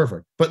everything. And it was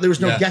perfect. But there was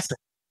no guessing,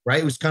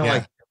 right? It was kind of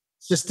like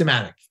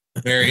systematic.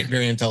 Very,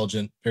 very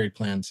intelligent, very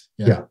planned.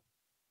 Yeah,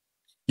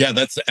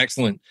 that's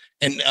excellent.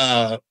 And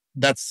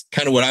that's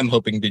kind of what I'm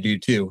hoping to do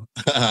too.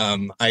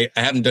 I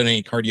haven't done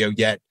any cardio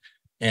yet.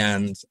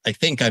 And I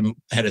think I'm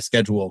ahead of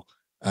schedule.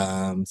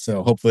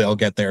 So hopefully I'll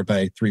get there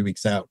by 3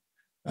 weeks out.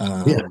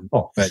 I've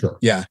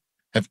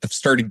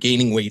started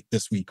gaining weight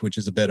this week, which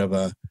is a bit of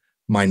a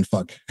mind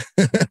fuck.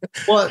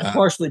 Well,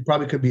 partially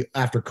probably could be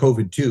after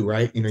COVID too,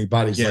 right? You know, your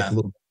body's like a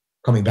little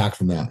coming back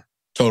from that.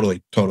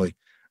 Totally.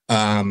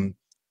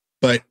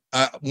 But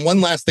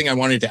one last thing I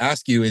wanted to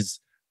ask you is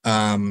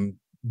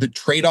the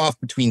trade-off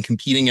between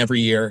competing every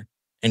year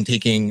and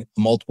taking a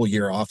multiple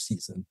year off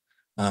season.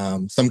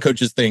 Some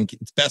coaches think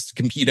it's best to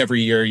compete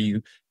every year.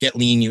 You get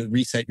lean, you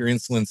reset your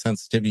insulin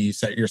sensitivity, you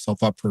set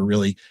yourself up for a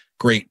really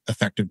great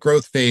effective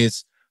growth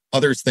phase.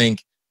 Others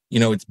think, you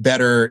know, it's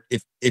better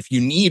if you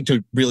need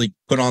to really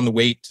put on the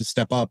weight to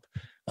step up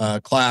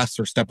class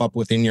or step up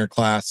within your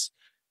class,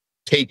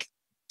 take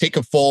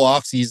a full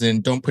off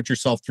season. Don't put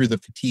yourself through the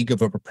fatigue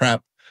of a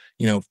prep.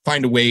 You know,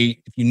 find a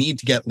way. If you need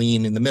to get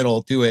lean in the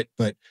middle, do it,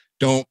 but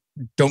don't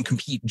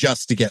compete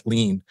just to get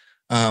lean.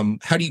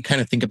 How do you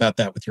kind of think about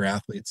that with your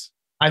athletes?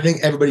 I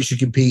think everybody should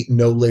compete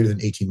no later than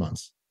 18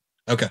 months.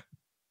 Okay.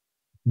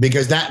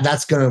 Because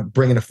that's going to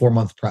bring in a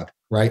 4-month prep,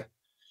 right?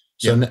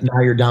 So now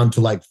you're down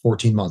to like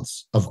 14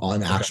 months of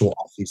actual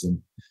off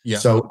season. Yeah.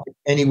 So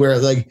anywhere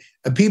like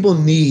people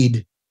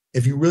need,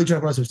 if you really try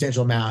to put on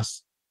substantial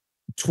mass,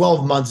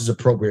 12 months is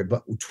appropriate,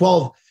 but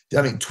 12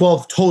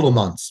 total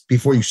months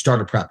before you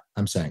start a prep,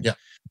 I'm saying. Yeah.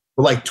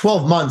 But like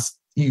 12 months,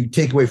 you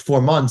take away 4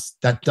 months,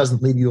 that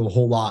doesn't leave you a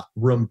whole lot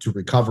room to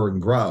recover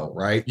and grow,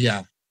 right?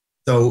 Yeah.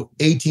 So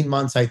 18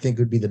 months, I think,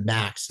 would be the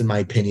max, in my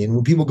opinion.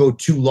 When people go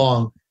too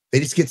long, they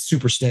just get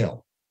super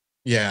stale.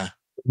 Yeah.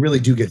 Really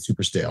do get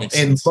super stale.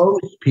 And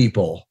most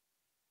people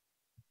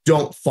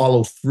don't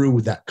follow through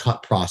with that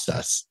cut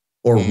process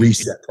or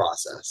reset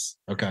process.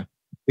 Okay.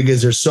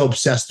 Because they're so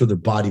obsessed with their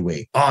body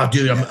weight. Oh,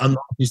 dude, I'm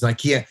I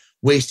can't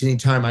waste any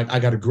time. I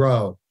got to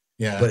grow.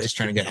 Yeah. But it's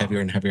trying to get heavier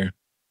and heavier.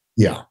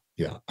 Yeah.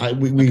 Yeah. I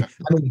mean,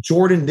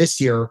 Jordan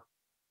this year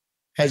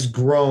has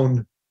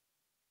grown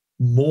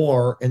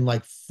more in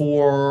like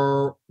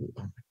 4.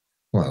 Hold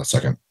on a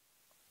second.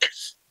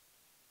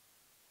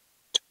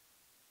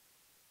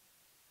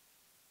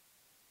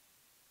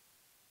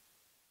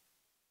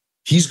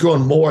 He's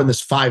grown more in this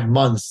 5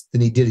 months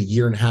than he did a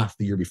year and a half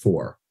the year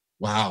before.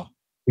 Wow.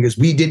 Because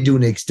we did do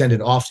an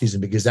extended off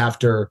season because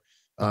after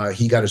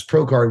he got his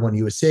pro card, won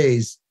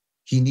USAs,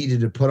 he needed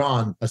to put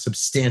on a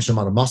substantial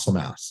amount of muscle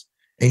mass.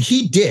 And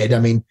he did. I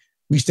mean,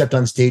 we stepped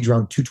on stage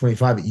around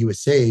 225 at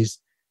USAs,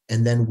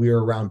 and then we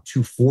were around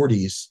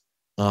 240s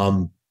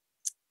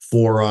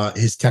for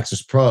his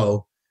Texas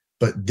Pro.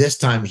 But this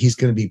time he's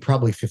going to be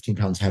probably 15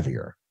 pounds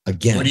heavier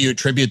again. What do you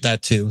attribute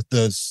that to?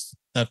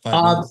 That 5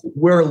 months?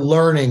 We're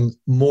learning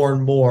more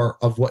and more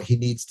of what he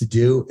needs to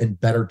do and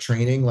better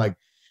training. Like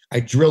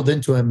I drilled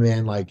into him,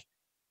 man, like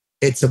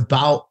it's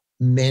about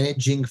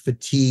managing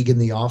fatigue in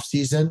the off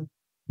season,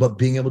 but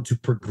being able to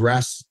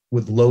progress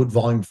with load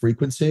volume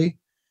frequency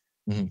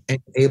and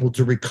able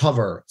to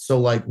recover. So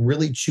like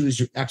really choose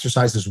your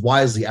exercises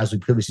wisely, as we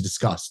previously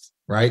discussed,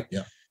 right?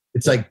 Yeah.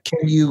 It's like,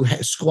 can you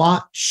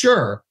squat?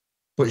 Sure.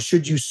 But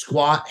should you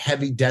squat,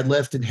 heavy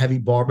deadlift, and heavy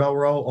barbell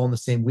row all in the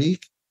same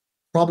week?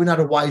 Probably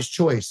not a wise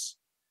choice.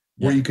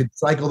 Where you could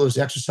cycle those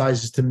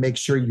exercises to make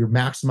sure you're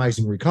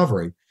maximizing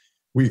recovery.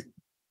 We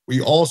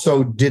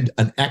also did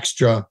went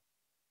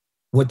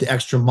the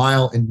extra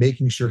mile in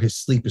making sure his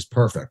sleep is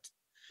perfect.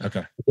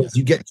 Okay. Because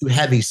you get too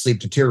heavy, sleep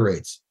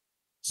deteriorates.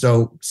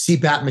 So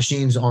CPAP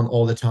machines on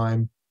all the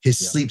time. His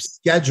sleep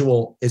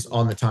schedule is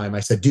on the time. I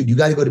said, dude, you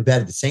got to go to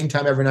bed at the same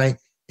time every night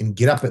and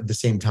get up at the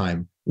same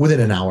time within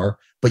an hour,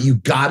 but you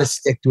got to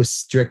stick to a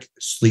strict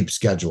sleep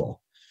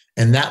schedule.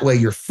 And that way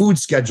your food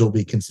schedule will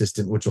be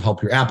consistent, which will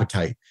help your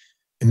appetite.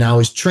 And now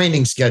his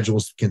training schedule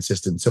is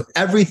consistent. So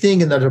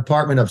everything in the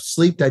department of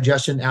sleep,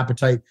 digestion,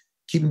 appetite,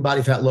 keeping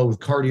body fat low with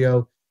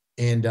cardio,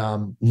 and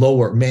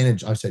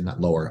managed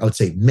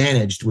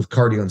with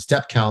cardio and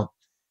step count,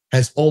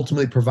 has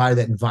ultimately provided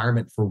that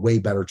environment for way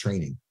better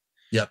training.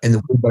 Yep. And the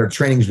way better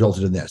training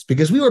resulted in this,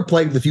 because we were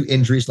plagued with a few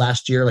injuries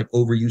last year, like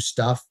overuse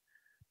stuff,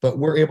 but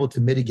we're able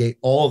to mitigate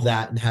all of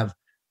that and have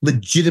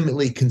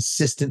legitimately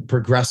consistent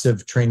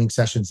progressive training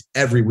sessions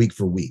every week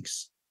for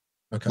weeks.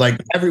 Okay.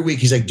 Like every week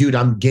he's like, dude,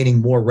 I'm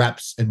gaining more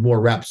reps and more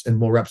reps and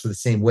more reps of the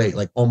same weight,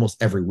 like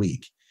almost every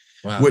week.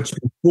 Wow. Which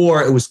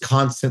before it was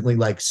constantly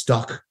like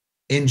stuck,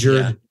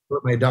 injured,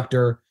 hurt my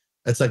adductor.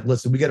 It's like,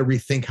 listen, we got to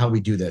rethink how we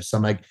do this.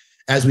 I'm like,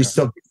 as we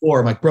spoke before,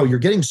 I'm like, bro, you're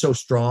getting so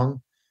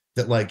strong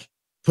that like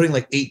putting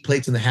like 8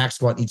 plates in the hack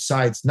squat on each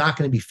side, it's not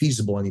going to be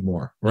feasible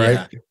anymore.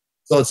 Right. Yeah.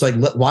 So it's like,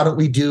 why don't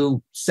we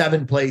do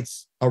 7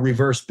 plates, a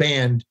reverse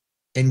band,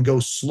 and go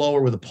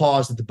slower with a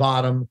pause at the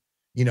bottom,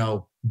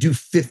 do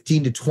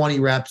 15 to 20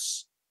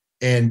 reps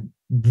and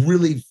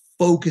really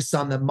focus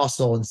on the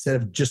muscle instead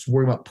of just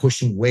worrying about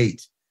pushing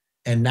weight.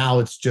 And now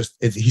he's just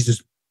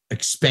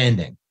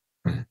expanding.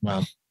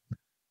 Wow.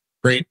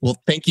 Great. Well,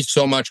 thank you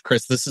so much,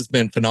 Chris. This has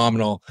been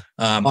phenomenal.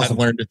 Awesome. I've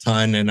learned a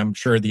ton, and I'm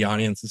sure the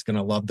audience is going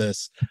to love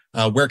this.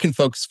 Where can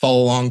folks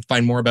follow along,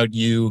 find more about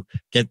you,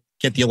 get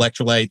the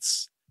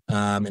electrolytes,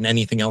 and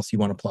anything else you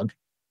want to plug?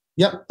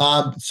 Yep.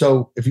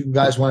 So if you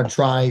guys want to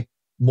try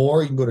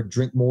more, you can go to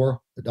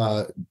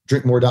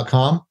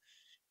drinkmore.com.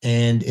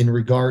 And in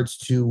regards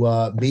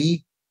to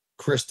me,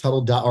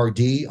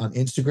 ChrisTuttle.rd on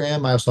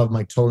Instagram. I also have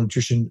my Tuttle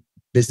Nutrition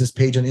business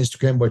page on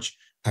Instagram, which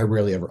I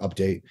rarely ever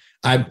update.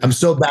 I'm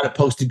so bad at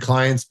posting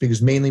clients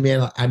because mainly,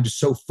 man, I'm just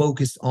so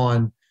focused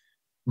on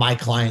my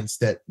clients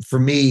that for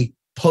me,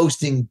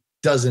 posting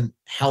doesn't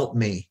help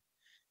me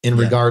in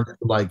regard to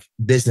like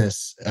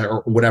business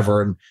or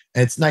whatever. And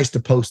it's nice to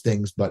post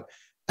things, but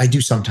I do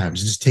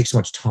sometimes. It just takes so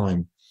much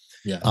time.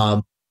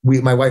 Yeah.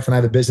 My wife and I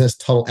have a business,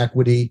 Tuttle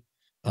Equity.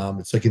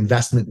 It's like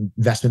investment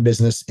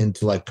business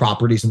into like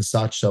properties and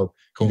such. So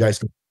cool. You guys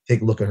can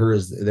take a look at her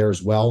there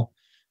as well.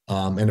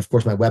 And of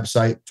course, my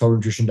website,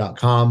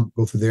 TuttleNutrition.com,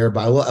 go through there.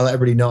 But I'll let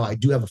everybody know I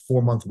do have a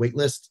 4-month wait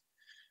list.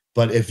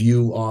 But if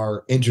you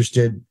are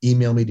interested,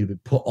 email me to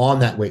put on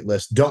that wait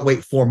list. Don't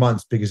wait 4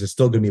 months because it's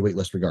still going to be a wait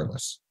list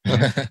regardless.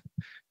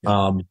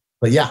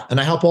 But yeah, and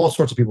I help all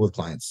sorts of people with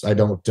clients. I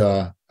don't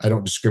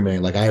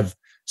discriminate. Like I have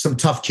some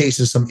tough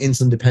cases, some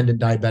insulin dependent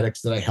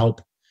diabetics that I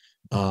help,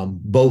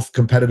 both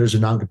competitors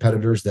and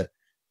non-competitors that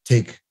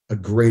take a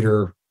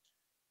greater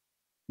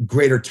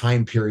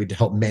time period to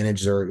help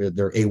manage their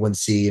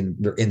A1C and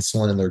their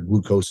insulin and their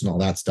glucose and all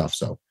that stuff.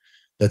 So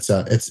that's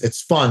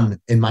it's fun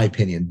in my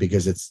opinion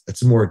because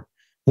it's more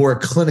a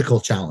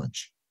clinical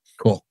challenge.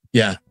 Cool.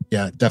 Yeah,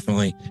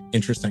 definitely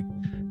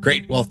interesting.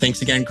 Great. Well,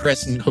 thanks again,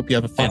 Chris, and hope you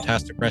have a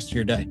fantastic rest of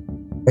your day.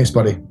 Thanks,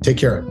 buddy. Take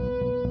care.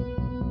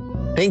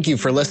 Thank you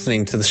for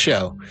listening to the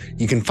show.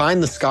 You can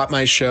find The Scott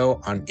Mize Show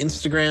on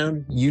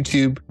Instagram,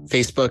 YouTube,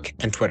 Facebook,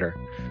 and Twitter.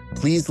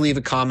 Please leave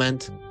a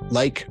comment,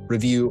 like,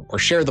 review, or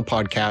share the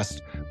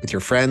podcast with your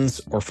friends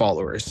or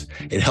followers.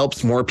 It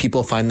helps more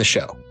people find the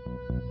show.